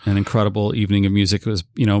meaningful and incredible evening of music. It was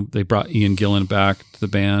they brought Ian Gillan back to the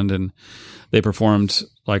band, and they performed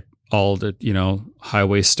like all the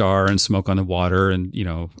Highway Star and Smoke on the Water, and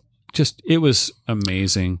just it was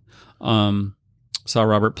amazing. Saw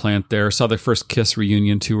Robert Plant there. Saw the first Kiss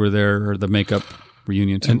reunion tour there, or the Makeup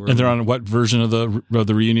reunion tour. And they're on what version of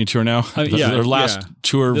the reunion tour now? Their last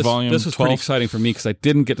tour, volume 12? This was pretty exciting for me because I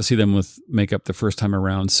didn't get to see them with makeup the first time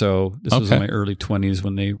around. So this was in my early 20s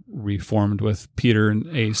when they reformed with Peter and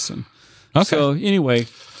Ace. And so anyway.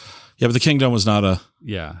 Yeah, but the Kingdome was not a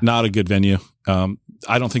good venue.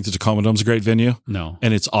 I don't think the Tacoma Dome's a great venue. No.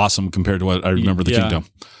 And it's awesome compared to what I remember the Kingdome.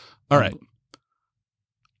 All right.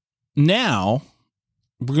 Now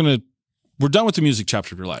we're done with the music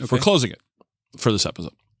chapter of your life. Okay. We're closing it for this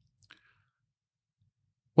episode.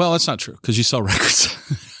 Well, that's not true because you sell records.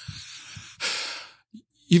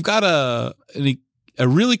 You've got a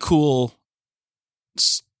really cool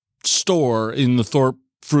store in the Thorpe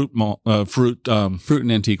Fruit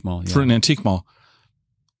and Antique Mall. Fruit and Antique Mall.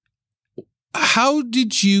 How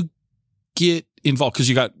did you get involved? Because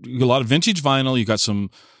you got a lot of vintage vinyl. You got some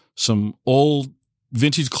old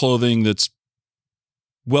vintage clothing that's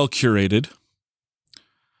well curated.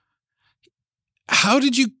 How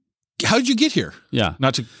did you get here? Yeah,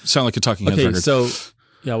 not to sound like a Talking Heads record. So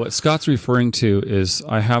what Scott's referring to is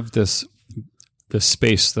I have this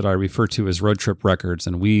space that I refer to as Road Trip Records,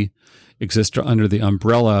 and we exist under the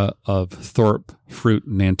umbrella of Thorpe Fruit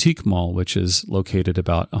and Antique Mall, which is located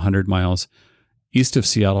about 100 miles east of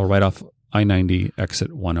Seattle, right off I-90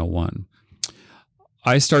 exit 101.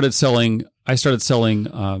 I started selling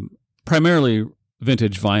primarily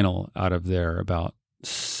vintage vinyl out of there about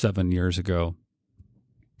 7 years ago.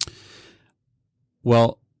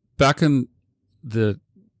 Well, back in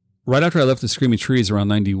right after I left the Screaming Trees around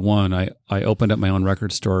 91, I opened up my own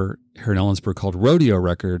record store here in Ellensburg called Rodeo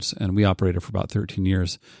Records, and we operated for about 13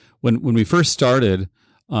 years. When we first started,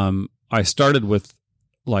 I started with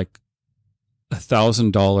like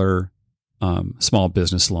 $1,000 small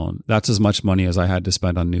business loan. That's as much money as I had to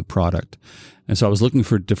spend on new product. And so I was looking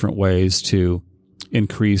for different ways to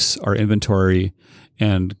increase our inventory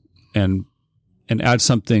and add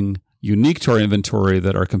something unique to our inventory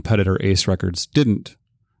that our competitor Ace Records didn't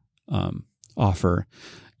offer.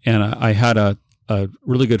 And I had a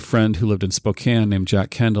really good friend who lived in Spokane named Jack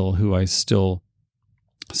Kendall, who I still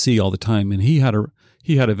see all the time. And he had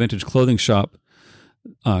a vintage clothing shop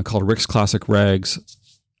called Rick's Classic Rags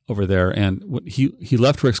over there. And he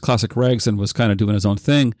left Rick's Classic Rags and was kind of doing his own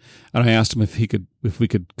thing. And I asked him if we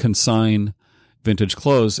could consign vintage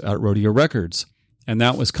clothes at Rodeo Records. And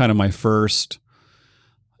that was kind of my first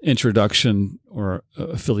introduction or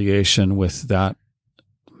affiliation with that,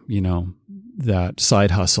 that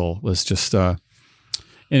side hustle was just, and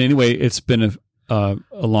anyway, it's been a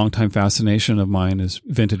long time fascination of mine is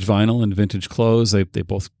vintage vinyl and vintage clothes. They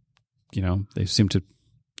both, they seem to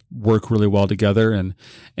work really well together and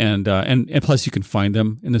plus you can find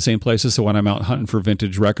them in the same places. So when I'm out hunting for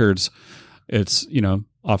vintage records, it's,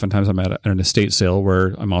 oftentimes I'm at an estate sale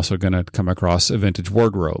where I'm also going to come across a vintage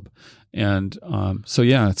wardrobe. And so,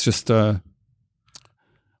 yeah, it's just one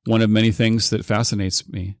of many things that fascinates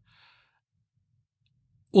me.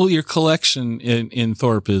 Well, your collection in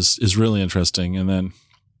Thorpe is really interesting. And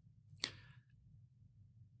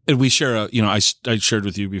we share I shared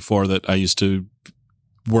with you before that I used to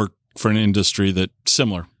work for an industry that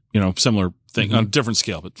similar thing on a different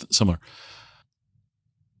scale, but similar.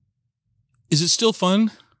 Is it still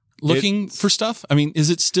fun looking for stuff? I mean, is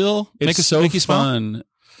it still make you smile? Fun.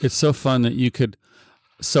 It's so fun that you could.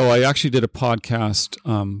 So I actually did a podcast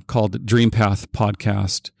called Dream Path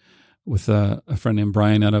Podcast with a friend named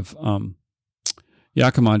Brian out of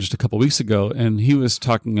Yakima just a couple of weeks ago, and he was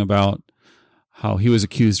talking about how he was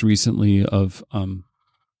accused recently of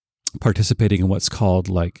participating in what's called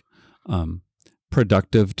like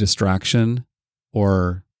productive distraction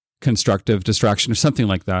or constructive distraction or something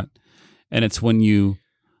like that. And it's when you,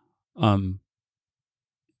 in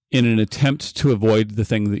an attempt to avoid the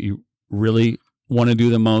thing that you really want to do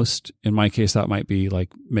the most, in my case, that might be like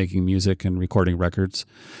making music and recording records,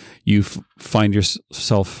 you find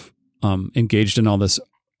yourself engaged in all this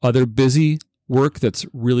other busy work that's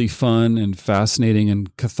really fun and fascinating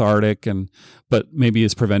and cathartic, but maybe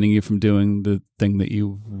it's preventing you from doing the thing that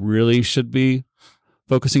you really should be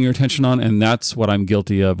focusing your attention on. And that's what I'm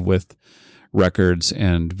guilty of with records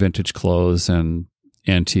and vintage clothes and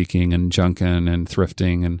antiquing and junking and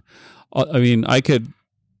thrifting. And I mean, I could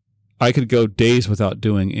go days without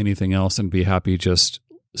doing anything else and be happy just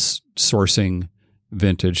sourcing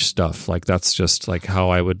vintage stuff. Like that's just like how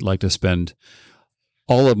I would like to spend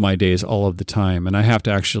all of my days, all of the time. And I have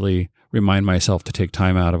to actually remind myself to take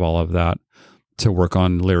time out of all of that to work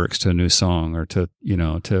on lyrics to a new song or to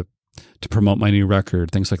promote my new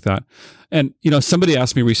record, things like that. And, somebody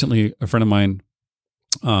asked me recently, a friend of mine,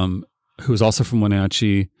 who's also from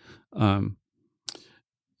Wenatchee,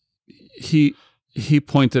 he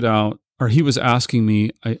pointed out, he was asking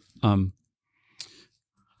me,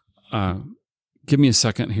 give me a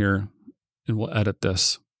second here and we'll edit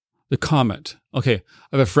this. The Comet. Okay.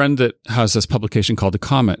 I have a friend that has this publication called The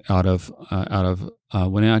Comet out of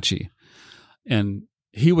Wenatchee. And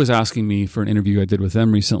he was asking me for an interview I did with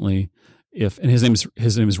them recently and his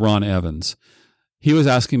name is Ron Evans. He was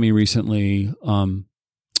asking me recently,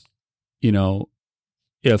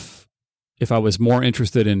 if I was more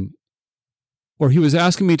interested in, or he was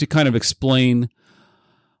asking me to kind of explain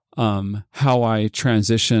how I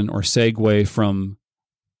transition or segue from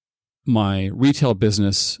my retail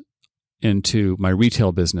business into my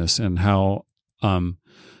retail business, and how,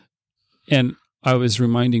 and I was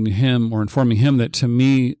reminding him or informing him that to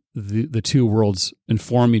me, the two worlds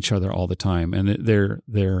inform each other all the time, and they're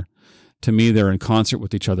to me, they're in concert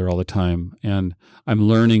with each other all the time. And I'm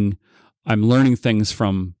learning things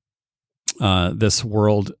from this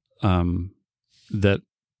world that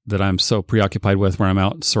I'm so preoccupied with, where I'm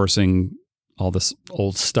outsourcing all this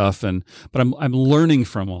old stuff, but I'm learning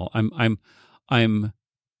from all. I'm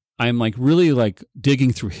like really like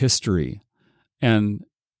digging through history, and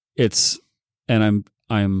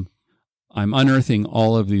I'm unearthing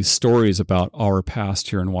all of these stories about our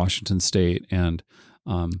past here in Washington State, and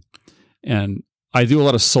I do a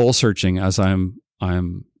lot of soul searching as I'm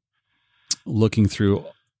looking through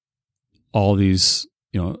all these,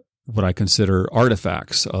 what I consider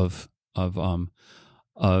artifacts of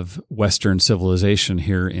Western civilization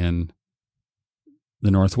here in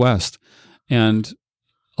the Northwest. And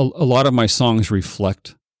a lot of my songs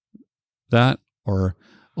reflect that, or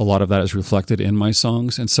a lot of that is reflected in my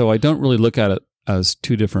songs. And so I don't really look at it as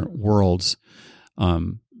two different worlds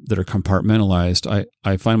that are compartmentalized.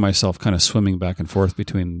 I find myself kind of swimming back and forth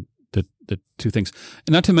between the two things.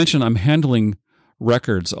 And not to mention, I'm handling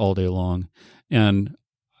records all day long, and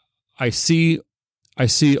I see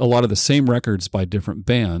a lot of the same records by different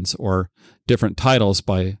bands, or different titles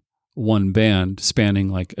by one band spanning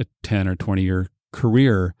like a 10 or 20 year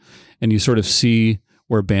career. And you sort of see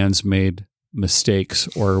where bands made mistakes,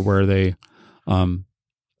 or where they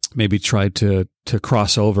maybe tried to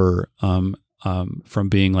cross over from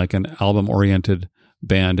being like an album oriented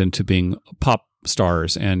band into being pop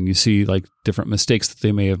stars. And you see like different mistakes that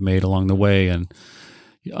they may have made along the way. And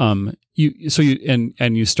you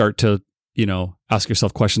start to, ask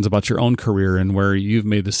yourself questions about your own career and where you've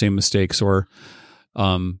made the same mistakes, or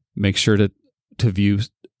make sure to view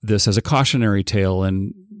this as a cautionary tale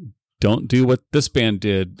and don't do what this band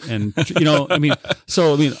did. And,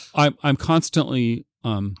 I'm constantly,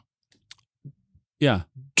 yeah.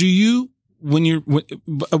 Do you, when you're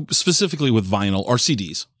specifically with vinyl or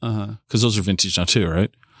CDs, because those are vintage now too, right?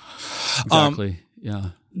 Exactly. Yeah.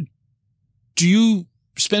 Do you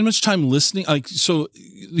spend much time listening? Like, so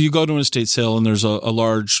you go to an estate sale and there's a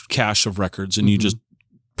large cache of records, and you just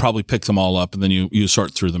probably pick them all up, and then you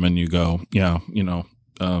sort through them and you go,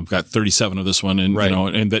 got 37 of this one, and right.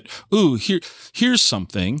 And that, ooh, here's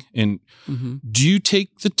something. And do you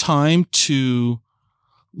take the time to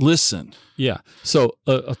listen? Yeah. So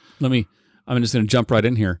I'm just going to jump right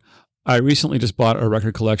in here. I recently just bought a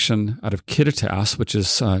record collection out of Kittitas, which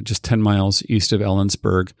is just 10 miles east of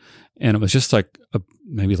Ellensburg. And it was just like a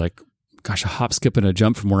hop, skip, and a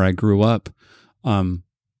jump from where I grew up. And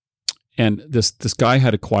this guy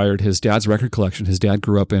had acquired his dad's record collection. His dad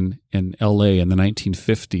grew up in LA in the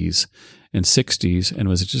 1950s and 60s, and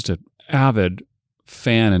was just an avid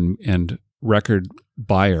fan and record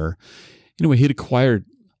buyer. Anyway, he'd acquired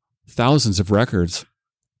thousands of records.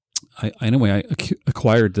 I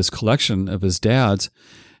acquired this collection of his dad's,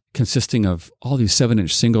 consisting of all these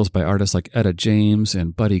 7-inch singles by artists like Etta James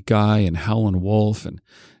and Buddy Guy and Howlin' Wolf, and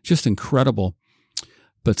just incredible.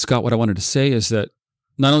 But Scott, what I wanted to say is that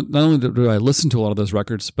not only do I listen to a lot of those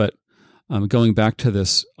records, but going back to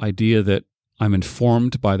this idea that I'm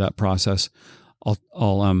informed by that process,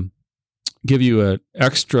 I'll give you an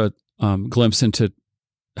extra glimpse into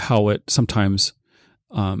how it sometimes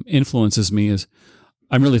influences me. Is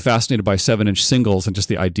I'm really fascinated by 7-inch singles, and just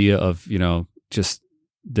the idea of, just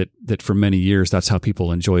that for many years, that's how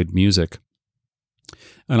people enjoyed music.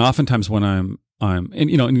 And oftentimes when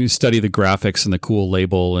and you study the graphics and the cool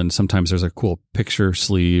label, and sometimes there's a cool picture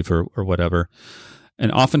sleeve or whatever.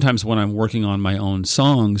 And oftentimes when I'm working on my own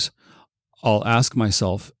songs, I'll ask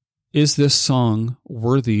myself, is this song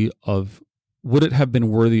would it have been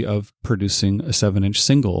worthy of producing a 7-inch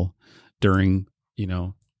single during, in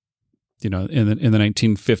the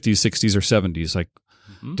 1950s, 60s, or 70s? Like,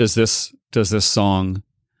 does this song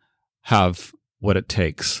have what it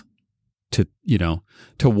takes to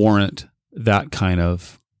warrant that kind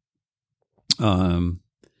of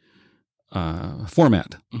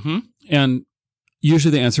format? And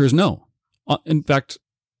usually the answer is no. In fact,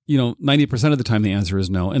 90% of the time the answer is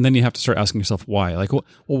no. And then you have to start asking yourself why. Like, well,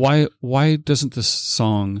 why doesn't this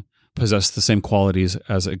song possess the same qualities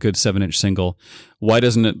as a good 7-inch single? Why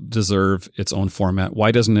doesn't it deserve its own format?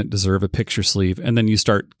 Why doesn't it deserve a picture sleeve? And then you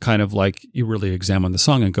start kind of like, you really examine the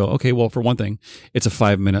song and go, okay, well, for one thing, it's a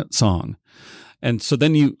 5-minute song. And so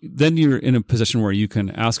then you're in a position where you can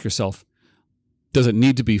ask yourself, does it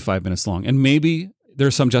need to be 5 minutes long? And maybe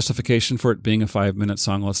there's some justification for it being a 5-minute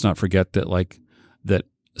song. Let's not forget that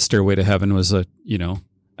Stairway to Heaven was a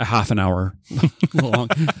half an hour long.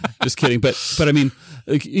 Just kidding. But I mean,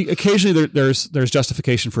 occasionally there's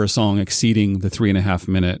justification for a song exceeding the 3.5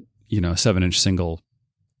 minute, 7-inch single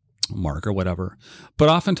mark or whatever. But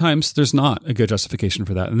oftentimes there's not a good justification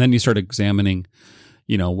for that. And then you start examining,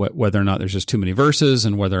 whether or not there's just too many verses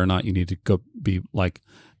and whether or not you need to be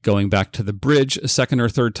going back to the bridge a second or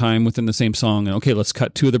third time within the same song. And okay, let's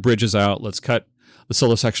cut 2 of the bridges out. Let's cut the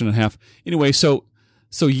solo section in half. Anyway, so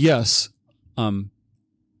yes,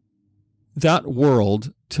 that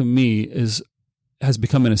world to me has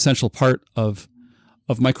become an essential part of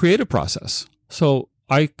my creative process. So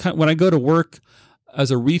when I go to work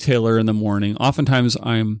as a retailer in the morning, oftentimes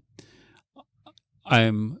I'm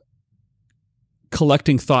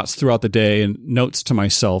collecting thoughts throughout the day and notes to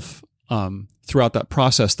myself throughout that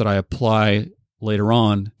process that I apply later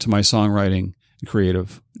on to my songwriting and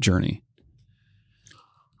creative journey.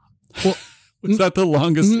 Well, is that the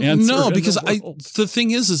longest answer? No, because the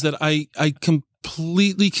thing is that I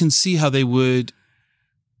completely can see how they would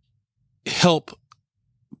help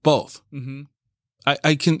both. Mm-hmm.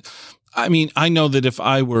 I know that if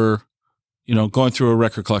I were, going through a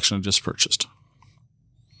record collection I just purchased,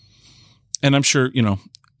 and I'm sure,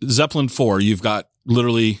 Zeppelin 4, you've got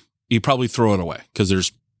literally, you probably throw it away because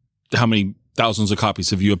there's how many thousands of copies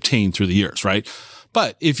have you obtained through the years, right?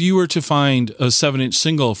 But if you were to find a 7-inch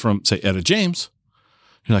single from, say, Etta James,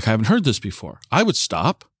 you're like, I haven't heard this before. I would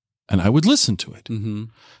stop and I would listen to it. Mm-hmm.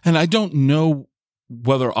 And I don't know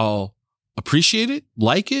whether I'll appreciate it,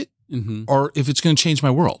 like it, mm-hmm. or if it's going to change my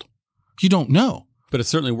world. You don't know. But it's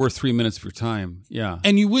certainly worth 3 minutes of your time. Yeah.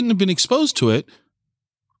 And you wouldn't have been exposed to it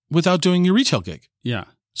without doing your retail gig. Yeah.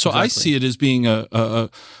 So exactly. I see it as being a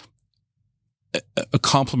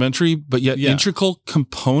complementary, but yet integral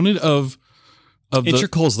component of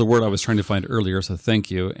integral is the word I was trying to find earlier. So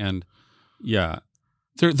thank you. And yeah,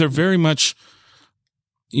 they're very much,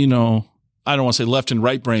 I don't want to say left and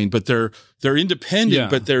right brain, but they're independent, yeah.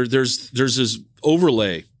 but there's this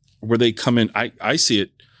overlay where they come in. I see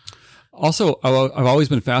it. Also, I've always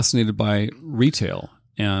been fascinated by retail.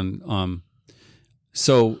 And,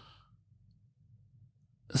 so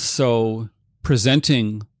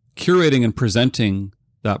curating and presenting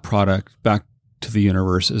that product back to the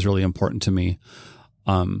universe is really important to me.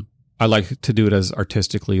 I like to do it as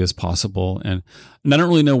artistically as possible. And I don't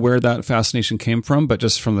really know where that fascination came from, but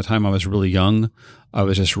just from the time I was really young, I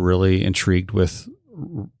was just really intrigued with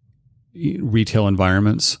retail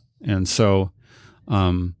environments. And so,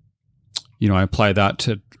 I apply that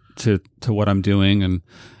to what I'm doing. And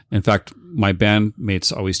in fact, my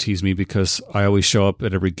bandmates always tease me because I always show up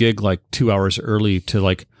at every gig 2 hours early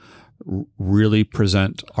to really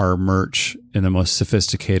present our merch in the most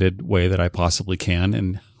sophisticated way that I possibly can.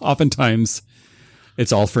 And oftentimes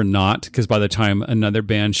it's all for naught because by the time another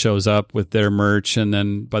band shows up with their merch, and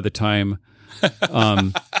then by the time,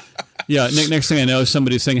 next thing I know,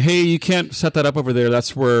 somebody's saying, hey, you can't set that up over there.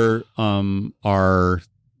 That's where our,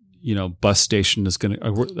 bus station is going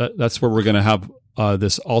to, that's where we're going to have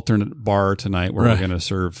this alternate bar tonight where we're going to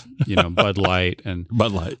serve, Bud Light and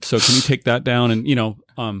Bud Light. So can you take that down?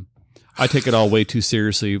 And, I take it all way too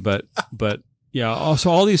seriously, but yeah.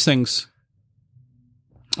 Also, all these things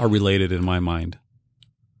are related in my mind.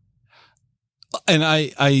 And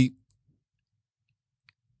I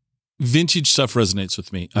vintage stuff resonates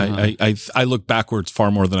with me. Uh-huh. I look backwards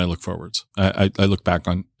far more than I look forwards. I look back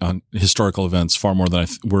on historical events far more than I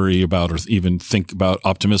worry about or even think about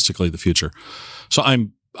optimistically the future. So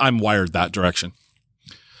I'm wired that direction.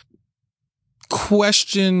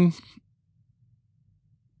 Question.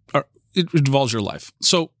 It involves your life.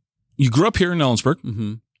 So you grew up here in Ellensburg.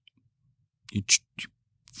 Mm-hmm. You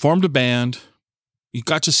formed a band. You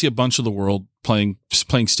got to see a bunch of the world playing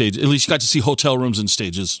stage. At least you got to see hotel rooms and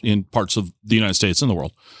stages in parts of the United States and the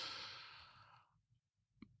world.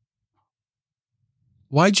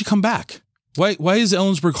 Why'd you come back? Why is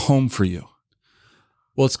Ellensburg home for you?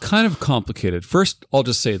 Well, it's kind of complicated. First, I'll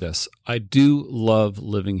just say this. I do love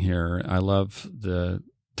living here. I love the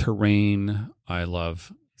terrain. I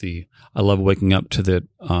love waking up to the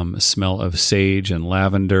smell of sage and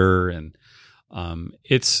lavender, and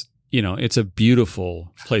it's it's a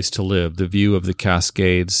beautiful place to live. The view of the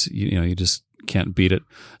Cascades, you just can't beat it.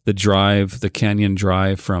 The canyon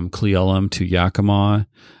drive from Cle Elum to Yakima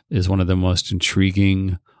is one of the most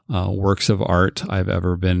intriguing works of art I've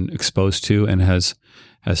ever been exposed to, and has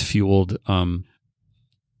fueled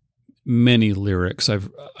many lyrics.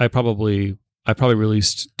 I probably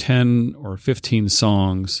released 10 or 15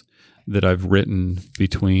 songs that I've written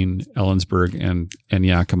between Ellensburg and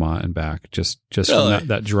Yakima and back. Just Really? from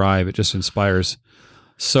that drive, it just inspires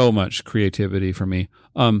so much creativity for me.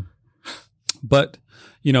 But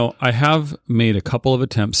I have made a couple of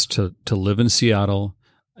attempts to live in Seattle,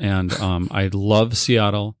 and I love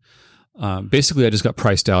Seattle. Basically, I just got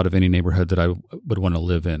priced out of any neighborhood that I would want to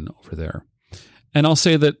live in over there. And I'll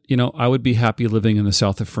say that, I would be happy living in the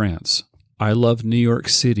south of France. I love New York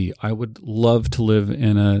City. I would love to live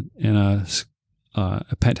in a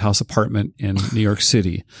penthouse apartment in New York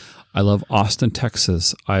City. I love Austin,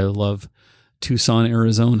 Texas. I love Tucson,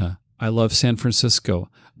 Arizona. I love San Francisco.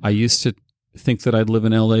 I used to think that I'd live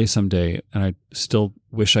in LA someday, and I still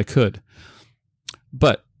wish I could.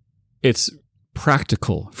 But it's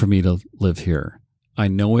practical for me to live here. I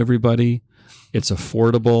know everybody. It's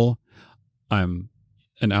affordable. I'm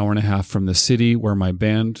an hour and a half from the city where my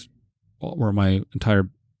band, where all my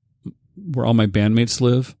bandmates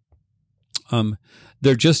live.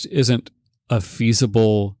 There just isn't a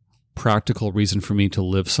feasible, practical reason for me to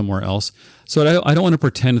live somewhere else. So I don't want to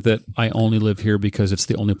pretend that I only live here because it's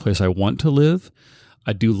the only place I want to live.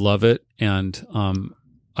 I do love it, and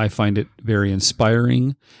I find it very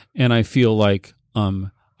inspiring, and I feel like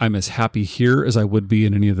I'm as happy here as I would be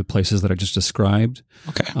in any of the places that I just described.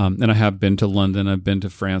 Okay. And I have been to London, I've been to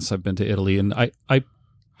France, I've been to Italy, and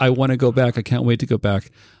I want to go back. I can't wait to go back.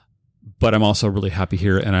 But I'm also really happy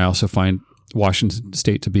here, and I also find Washington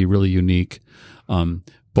State to be really unique,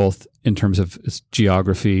 both in terms of its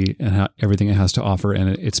geography and everything it has to offer,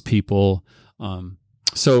 and its people.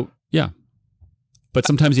 So yeah. But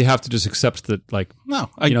sometimes you have to just accept that,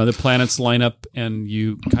 the planets line up, and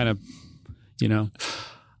you kind of,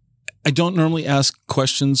 I don't normally ask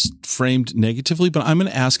questions framed negatively, but I'm going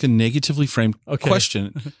to ask a negatively framed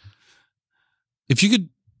question. If you could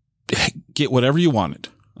get whatever you wanted,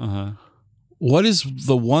 what is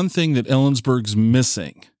the one thing that Ellensburg's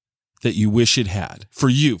missing that you wish it had? For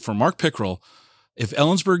you, for Mark Pickrell, if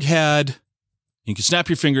Ellensburg had, you can snap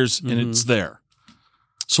your fingers and it's there.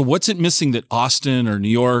 So what's it missing that Austin or New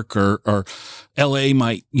York or LA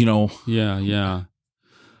might, Yeah.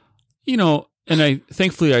 And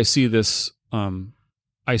thankfully I see this,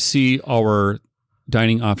 I see our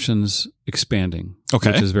dining options expanding,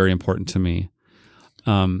 which is very important to me.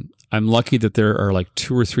 I'm lucky that there are like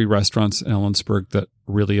 2 or 3 restaurants in Ellensburg that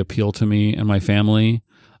really appeal to me and my family.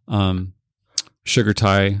 Sugar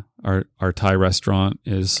Thai, our Thai restaurant,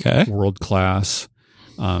 is world class.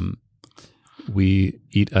 We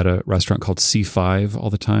eat at a restaurant called C5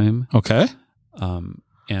 all the time. Okay.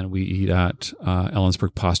 And we eat at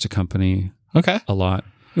Ellensburg Pasta Company a lot.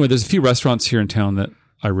 Anyway, there's a few restaurants here in town that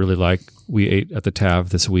I really like. We ate at the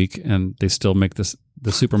Tav this week, and they still make the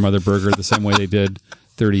Super Mother Burger the same way they did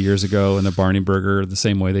 30 years ago, and the Barney Burger the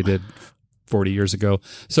same way they did 40 years ago.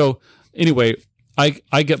 So anyway,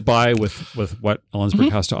 I get by with what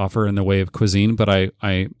Ellensburg has to offer in the way of cuisine, but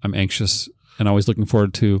I'm anxious and always looking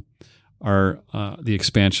forward to the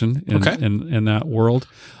expansion in that world.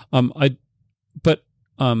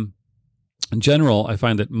 In general, I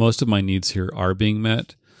find that most of my needs here are being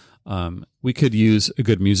met. We could use a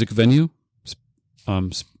good music venue.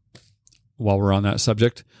 While we're on that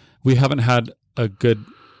subject, we haven't had a good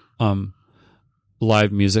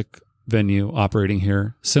live music venue operating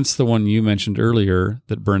here since the one you mentioned earlier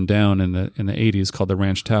that burned down in the 80s called the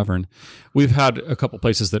Ranch Tavern. We've had a couple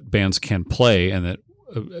places that bands can play and that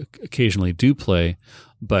occasionally do play,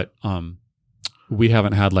 but we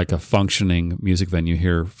haven't had like a functioning music venue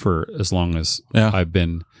here for as long as I've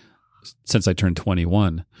been, since I turned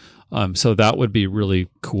 21. So that would be really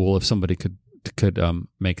cool if somebody could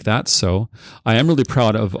make that. So I am really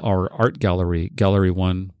proud of our art gallery, Gallery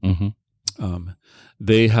One.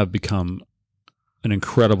 They have become an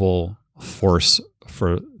incredible force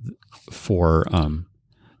for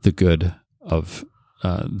the good of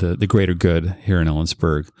the greater good here in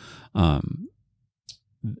Ellensburg.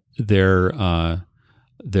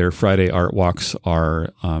 Their Friday art walks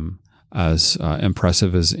are as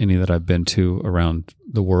impressive as any that I've been to around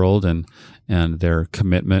the world, and their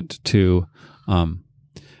commitment to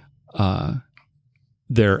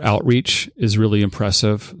their outreach is really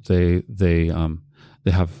impressive. They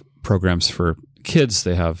have programs for kids.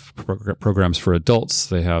 They have programs for adults.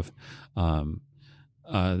 They have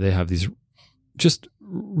these just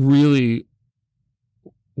really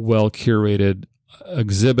well curated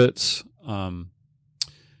exhibits.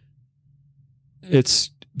 It's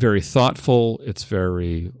very thoughtful. It's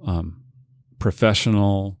very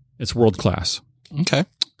professional. It's world class. Okay.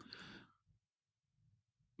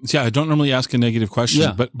 Yeah, I don't normally ask a negative question,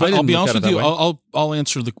 Yeah, but I didn't I'll be look honest at it with you. that way. I'll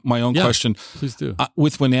answer my own Yeah. question Please do.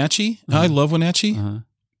 with Wenatchee. I love Wenatchee Uh-huh.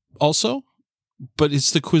 also, but it's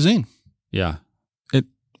the cuisine. Yeah.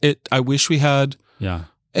 I wish we had. Yeah.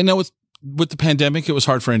 And now with the pandemic, it was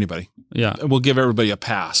hard for anybody. Yeah. We'll give everybody a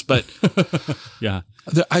pass, but Yeah.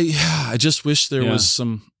 I just wish there Yeah. was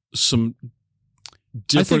some I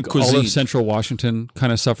different think cuisine. all of Central Washington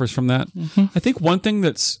kind of suffers from that. Mhm. I think one thing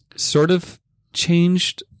that's sort of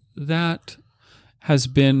changed that has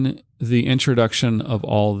been the introduction of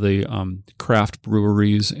all the craft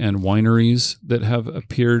breweries and wineries that have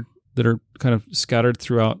appeared that are kind of scattered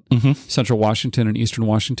throughout Mhm. Central Washington and Eastern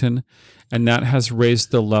Washington. And that has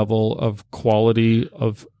raised the level of quality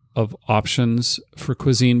of options for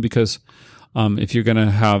cuisine, because if you're going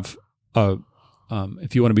to have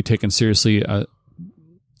if you want to be taken seriously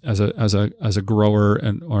as a grower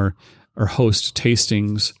and or host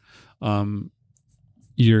tastings,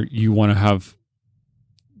 you want to have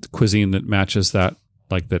the cuisine that matches that,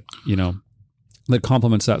 like that, that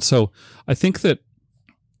complements that. So I think that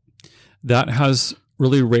has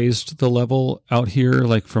really raised the level out here,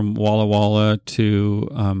 like from Walla Walla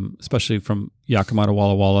to, especially from Yakima to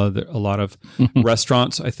Walla Walla. There, a lot of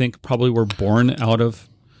restaurants, I think, probably were born out of,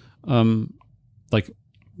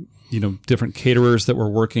 different caterers that were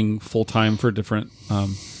working full time for different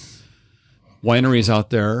wineries out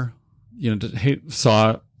there.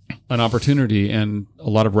 Saw an opportunity, and a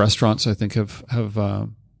lot of restaurants, I think, have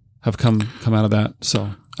come out of that.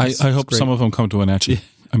 So I hope great. some of them come to Wenatchee.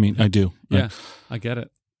 I mean, I do. Yeah, I get it.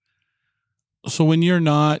 So when you're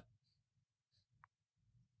not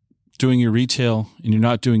doing your retail and you're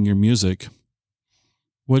not doing your music,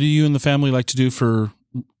 what do you and the family like to do for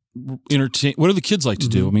entertain? What do the kids like to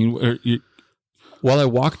do? I mean, Well, I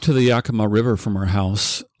walk to the Yakima River from our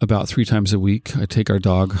house about 3 times a week. I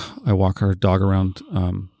walk our dog around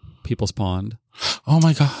People's Pond. oh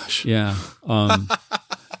my gosh. Yeah.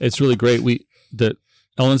 It's really great.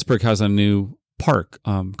 Ellensburg has a new park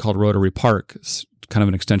called Rotary Park. It's kind of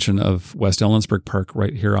an extension of West Ellensburg Park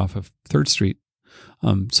right here off of 3rd Street.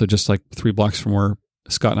 So just like 3 blocks from where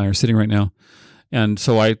Scott and I are sitting right now. And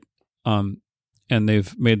so and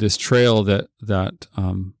they've made this trail that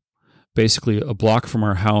basically a block from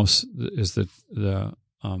our house is the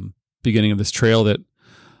beginning of this trail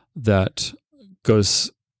that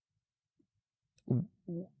goes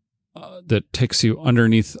that takes you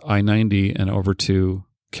underneath I-90 and over to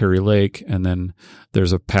Cary Lake, and then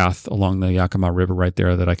there's a path along the Yakima River right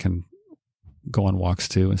there that I can go on walks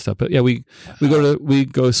to and stuff. But yeah, we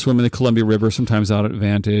go swim in the Columbia River sometimes out at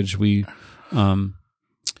Vantage. We spend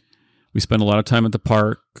a lot of time at the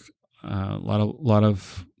park, a lot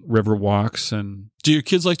of river walks. And Do your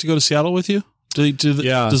kids like to go to Seattle with you? Does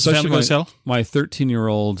the family go to Seattle? My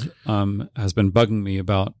 13-year-old has been bugging me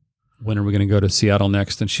about when are we going to go to Seattle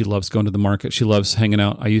next, and she loves going to the market. She loves hanging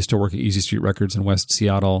out. I used to work at Easy Street Records in West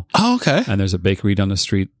Seattle. Oh, okay. And there's a bakery down the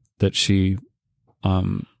street that she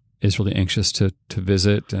is really anxious to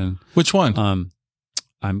visit. And Which one?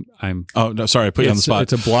 I'm oh, no, sorry. I put you on the spot.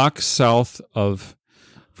 It's a block south of,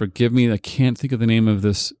 forgive me, I can't think of the name of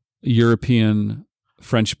this European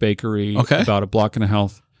French bakery. Okay. About a block and a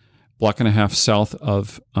half south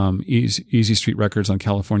of Easy Street Records on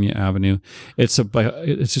California Avenue. It's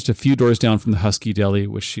just a few doors down from the Husky Deli,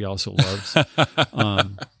 which she also loves.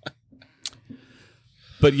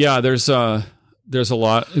 But yeah, there's a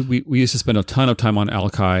lot. We used to spend a ton of time on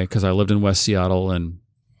Alki because I lived in West Seattle, and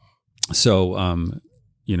so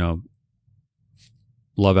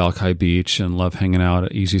love Alki Beach and love hanging out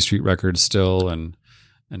at Easy Street Records still, and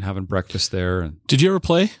having breakfast there. And Did you ever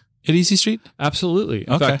play at Easy Street? absolutely.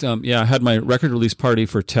 In Okay. fact, I had my record release party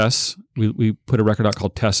for Tess. We put a record out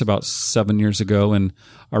called Tess about 7 years ago, and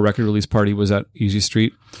our record release party was at Easy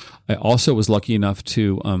Street. I also was lucky enough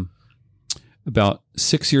to, about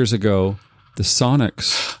 6 years ago, the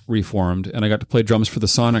Sonics reformed, and I got to play drums for the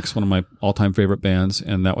Sonics, one of my all-time favorite bands,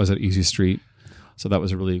 and that was at Easy Street. So that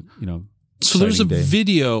was a really, So there's a exciting day.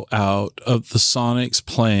 video out of the Sonics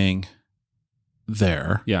playing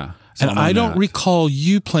there. Yeah. So And I'm on I don't that. recall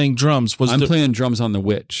you playing drums. I'm playing drums on The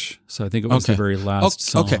Witch, so I think it was Okay. the very last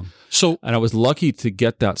song. Okay. So And I was lucky to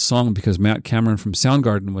get that song because Matt Cameron from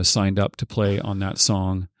Soundgarden was signed up to play on that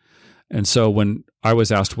song. And so when I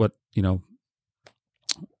was asked what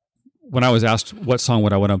song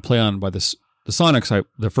would I want to play on by this the Sonics,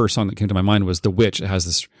 the first song that came to my mind was The Witch. It has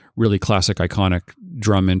this really classic, iconic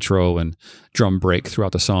drum intro and drum break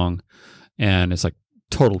throughout the song. And it's like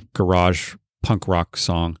total garage punk rock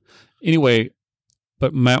song. Anyway,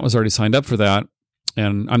 but Matt was already signed up for that.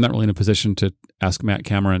 And I'm not really in a position to ask Matt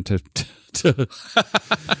Cameron to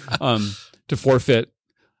forfeit,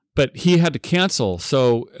 but he had to cancel.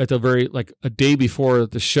 So at the a day before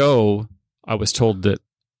the show, I was told that,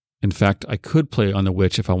 in fact, I could play on The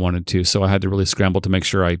Witch if I wanted to. So I had to really scramble to make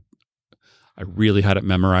sure I really had it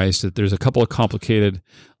memorized. That there's a couple of complicated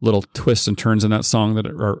little twists and turns in that song that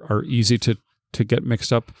are easy to get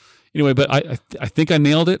mixed up. Anyway, but I think I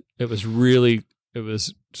nailed it. It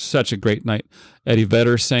was such a great night. Eddie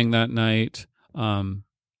Vedder sang that night.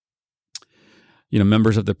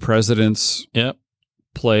 Members of the Presidents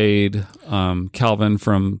played. Calvin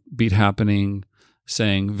from Beat Happening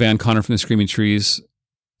sang. Van Conner from the Screaming Trees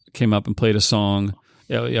came up and played a song.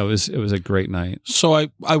 Yeah, it was a great night. So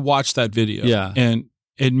I watched that video. Yeah. And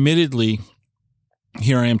admittedly,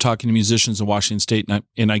 here I am talking to musicians in Washington State,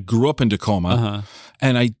 and I grew up in Tacoma,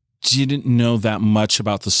 and I didn't know that much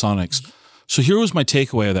about the Sonics. So here was my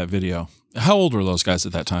takeaway of that video. How old were those guys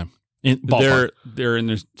at that time? They're in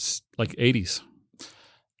their like 80s.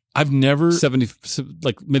 I've never 70,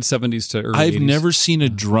 like mid 70s to early 80s. I've never seen a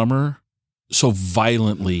drummer so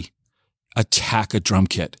violently attack a drum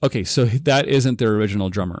kit. Okay, so that isn't their original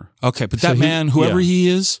drummer. Okay, but that man, whoever he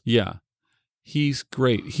is, he's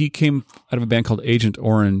great. He came out of a band called Agent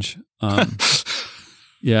Orange.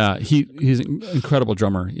 Yeah, he's an incredible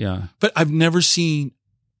drummer. Yeah, but I've never seen.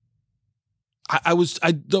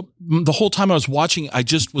 The whole time I was watching, I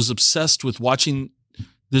just was obsessed with watching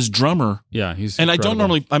this drummer. Yeah, he's and incredible. I don't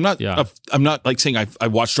normally. I'm not like saying I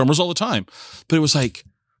watch drummers all the time, but it was like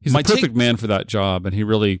he's the perfect man for that job, and he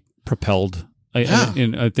really propelled.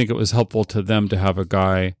 And I think it was helpful to them to have a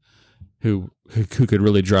guy who could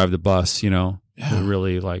really drive the bus. Who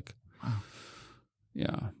really like.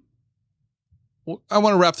 Yeah. Well, I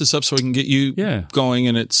want to wrap this up so we can get you going,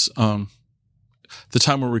 and it's the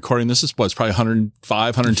time we're recording this is it's probably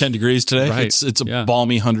 105, 110 degrees today. Right. It's a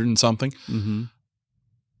balmy 100 and something. Mm-hmm.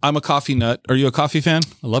 I'm a coffee nut. Are you a coffee fan?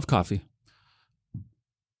 I love coffee.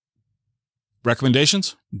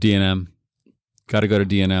 Recommendations? D&M. Got to go to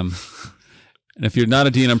D&M. And if you're not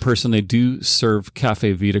a D&M person, they do serve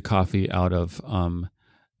Cafe Vita coffee out of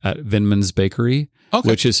at Vinman's Bakery,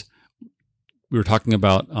 which is, we were talking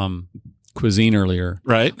about cuisine earlier.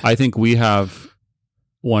 Right. I think we have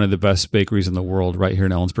one of the best bakeries in the world right here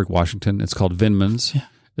in Ellensburg, Washington. It's called Vinman's. Yeah.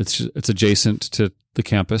 It's adjacent to the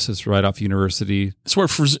campus. It's right off University. It's where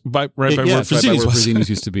where Fresenius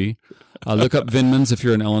used to be. Look up Vinman's if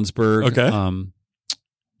you're in Ellensburg. Okay.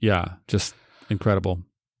 Yeah, just incredible.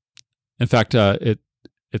 In fact,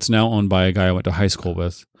 it's now owned by a guy I went to high school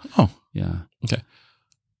with. Oh, yeah. Okay.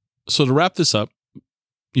 So to wrap this up,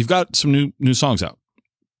 you've got some new songs out,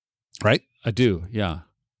 right? I do. Yeah.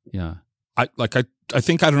 Yeah. I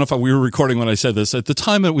think, I don't know if we were recording when I said this. At the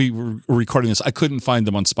time that we were recording this, I couldn't find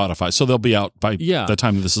them on Spotify. So they'll be out by the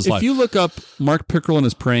time that this is live. If you look up Mark Pickerel and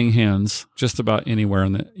his Praying Hands, just about anywhere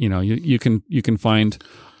in the, you can find,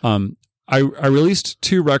 I released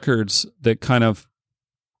 2 records that kind of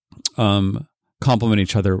complement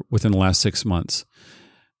each other within the last 6 months.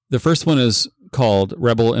 The first one is called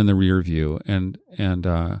Rebel in the Rear View, and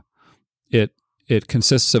it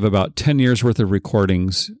consists of about 10 years worth of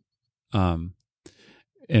recordings,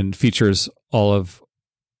 and features all of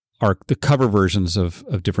the cover versions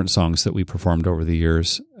of different songs that we performed over the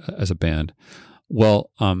years as a band. Well,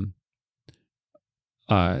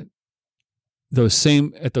 at those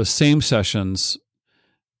same sessions,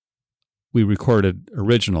 we recorded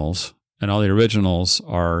originals, and all the originals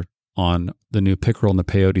are on the new Pickerel and the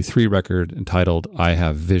Peyote 3 record entitled I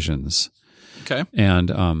Have Visions. Okay.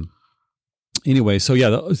 And anyway, so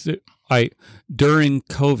during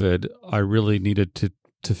COVID, I really needed to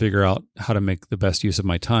figure out how to make the best use of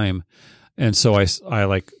my time. And so I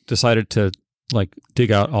decided to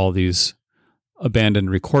dig out all these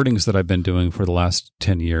abandoned recordings that I've been doing for the last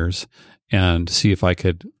 10 years and see if I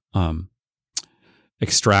could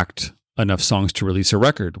extract enough songs to release a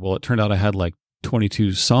record. Well, it turned out I had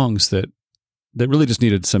 22 songs that really just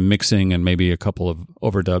needed some mixing and maybe a couple of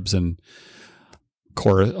overdubs and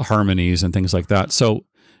chorus harmonies and things like that. So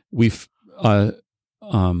we've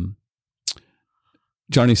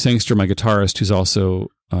Johnny Sangster, my guitarist, who's also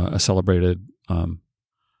a celebrated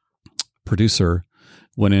producer,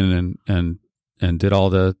 went in and did all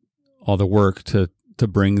the work to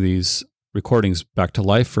bring these recordings back to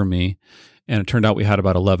life for me. And it turned out we had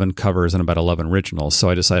about 11 covers and about 11 originals. So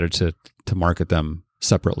I decided to market them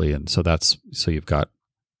separately. And so you've got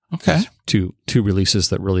Okay. Two releases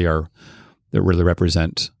that really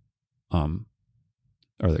represent, or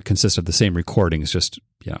that consist of the same recordings. Just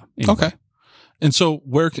anyway. Okay. And so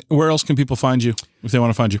where else can people find you if they want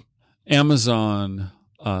to find you? Amazon,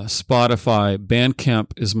 Spotify,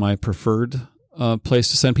 Bandcamp is my preferred place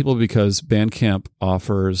to send people because Bandcamp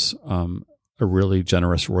offers a really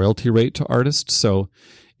generous royalty rate to artists. So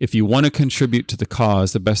if you want to contribute to the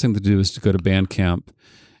cause, the best thing to do is to go to Bandcamp,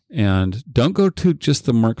 and don't go to just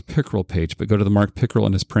the Mark Pickerel page, but go to the Mark Pickerel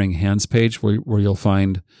and His Praying Hands page where you'll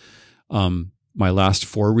find my last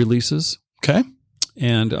 4 releases. Okay.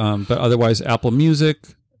 And but otherwise, Apple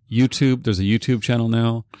Music, YouTube. There's a YouTube channel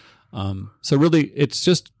now. So really, it's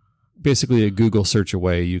just basically a Google search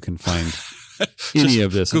away. You can find any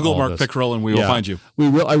of this. Google Mark Pickerel, and we will find you.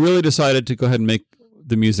 I really decided to go ahead and make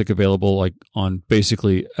the music available like on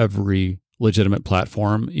basically every legitimate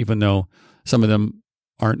platform, even though some of them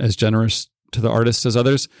aren't as generous to the artists as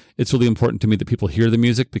others. It's really important to me that people hear the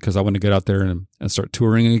music because I want to get out there and start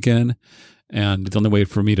touring again. And the only way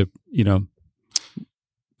for me to,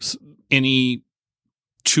 any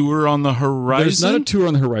tour on the horizon? There's not a tour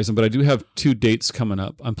on the horizon, but I do have 2 dates coming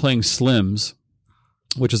up. I'm playing Slims,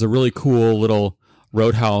 which is a really cool little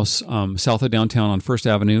roadhouse south of downtown on First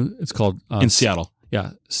Avenue. It's called... in Seattle.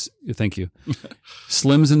 Yeah, thank you.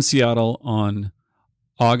 Slims in Seattle on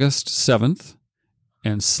August 7th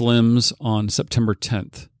and Slims on September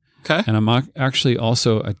 10th. Okay. And I'm actually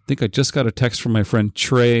also, I think I just got a text from my friend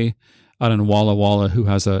Trey out in Walla Walla, who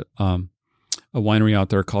has a winery out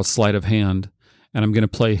there called Sleight of Hand. And I'm going to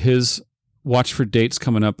play his, watch for dates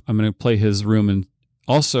coming up. I'm going to play his room and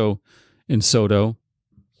also in Soto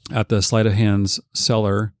at the Sleight of Hand's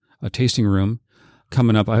cellar, a tasting room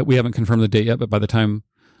coming up. We haven't confirmed the date yet, but by the time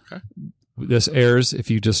this airs, if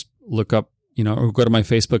you just look up, or go to my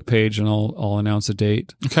Facebook page and I'll announce a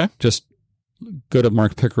date. Okay. Just go to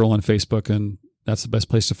Mark Pickerel on Facebook, and that's the best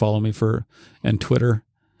place to follow me and Twitter.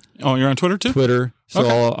 Oh, you're on Twitter too? Twitter. So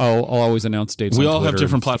okay. I'll always announce dates. We on all Twitter have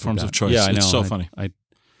different platforms of choice. Yeah, I know. It's so funny.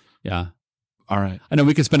 Yeah. All right. I know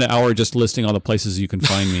we could spend an hour just listing all the places you can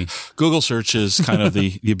find me. Google search is kind of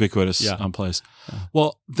the ubiquitous place. Yeah.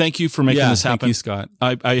 Well, thank you for making this happen. Thank you, Scott.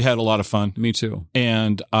 I had a lot of fun. Me too.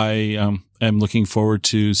 And I am looking forward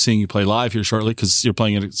to seeing you play live here shortly because you're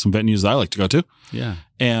playing at some venues that I like to go to. Yeah.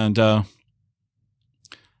 And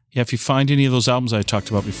if you find any of those albums I talked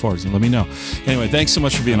about before, let me know. Anyway, thanks so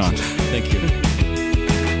much for being on. Thank you.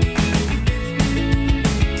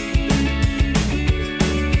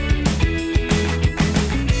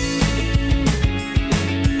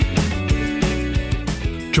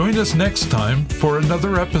 Join us next time for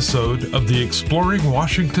another episode of the Exploring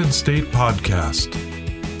Washington State podcast.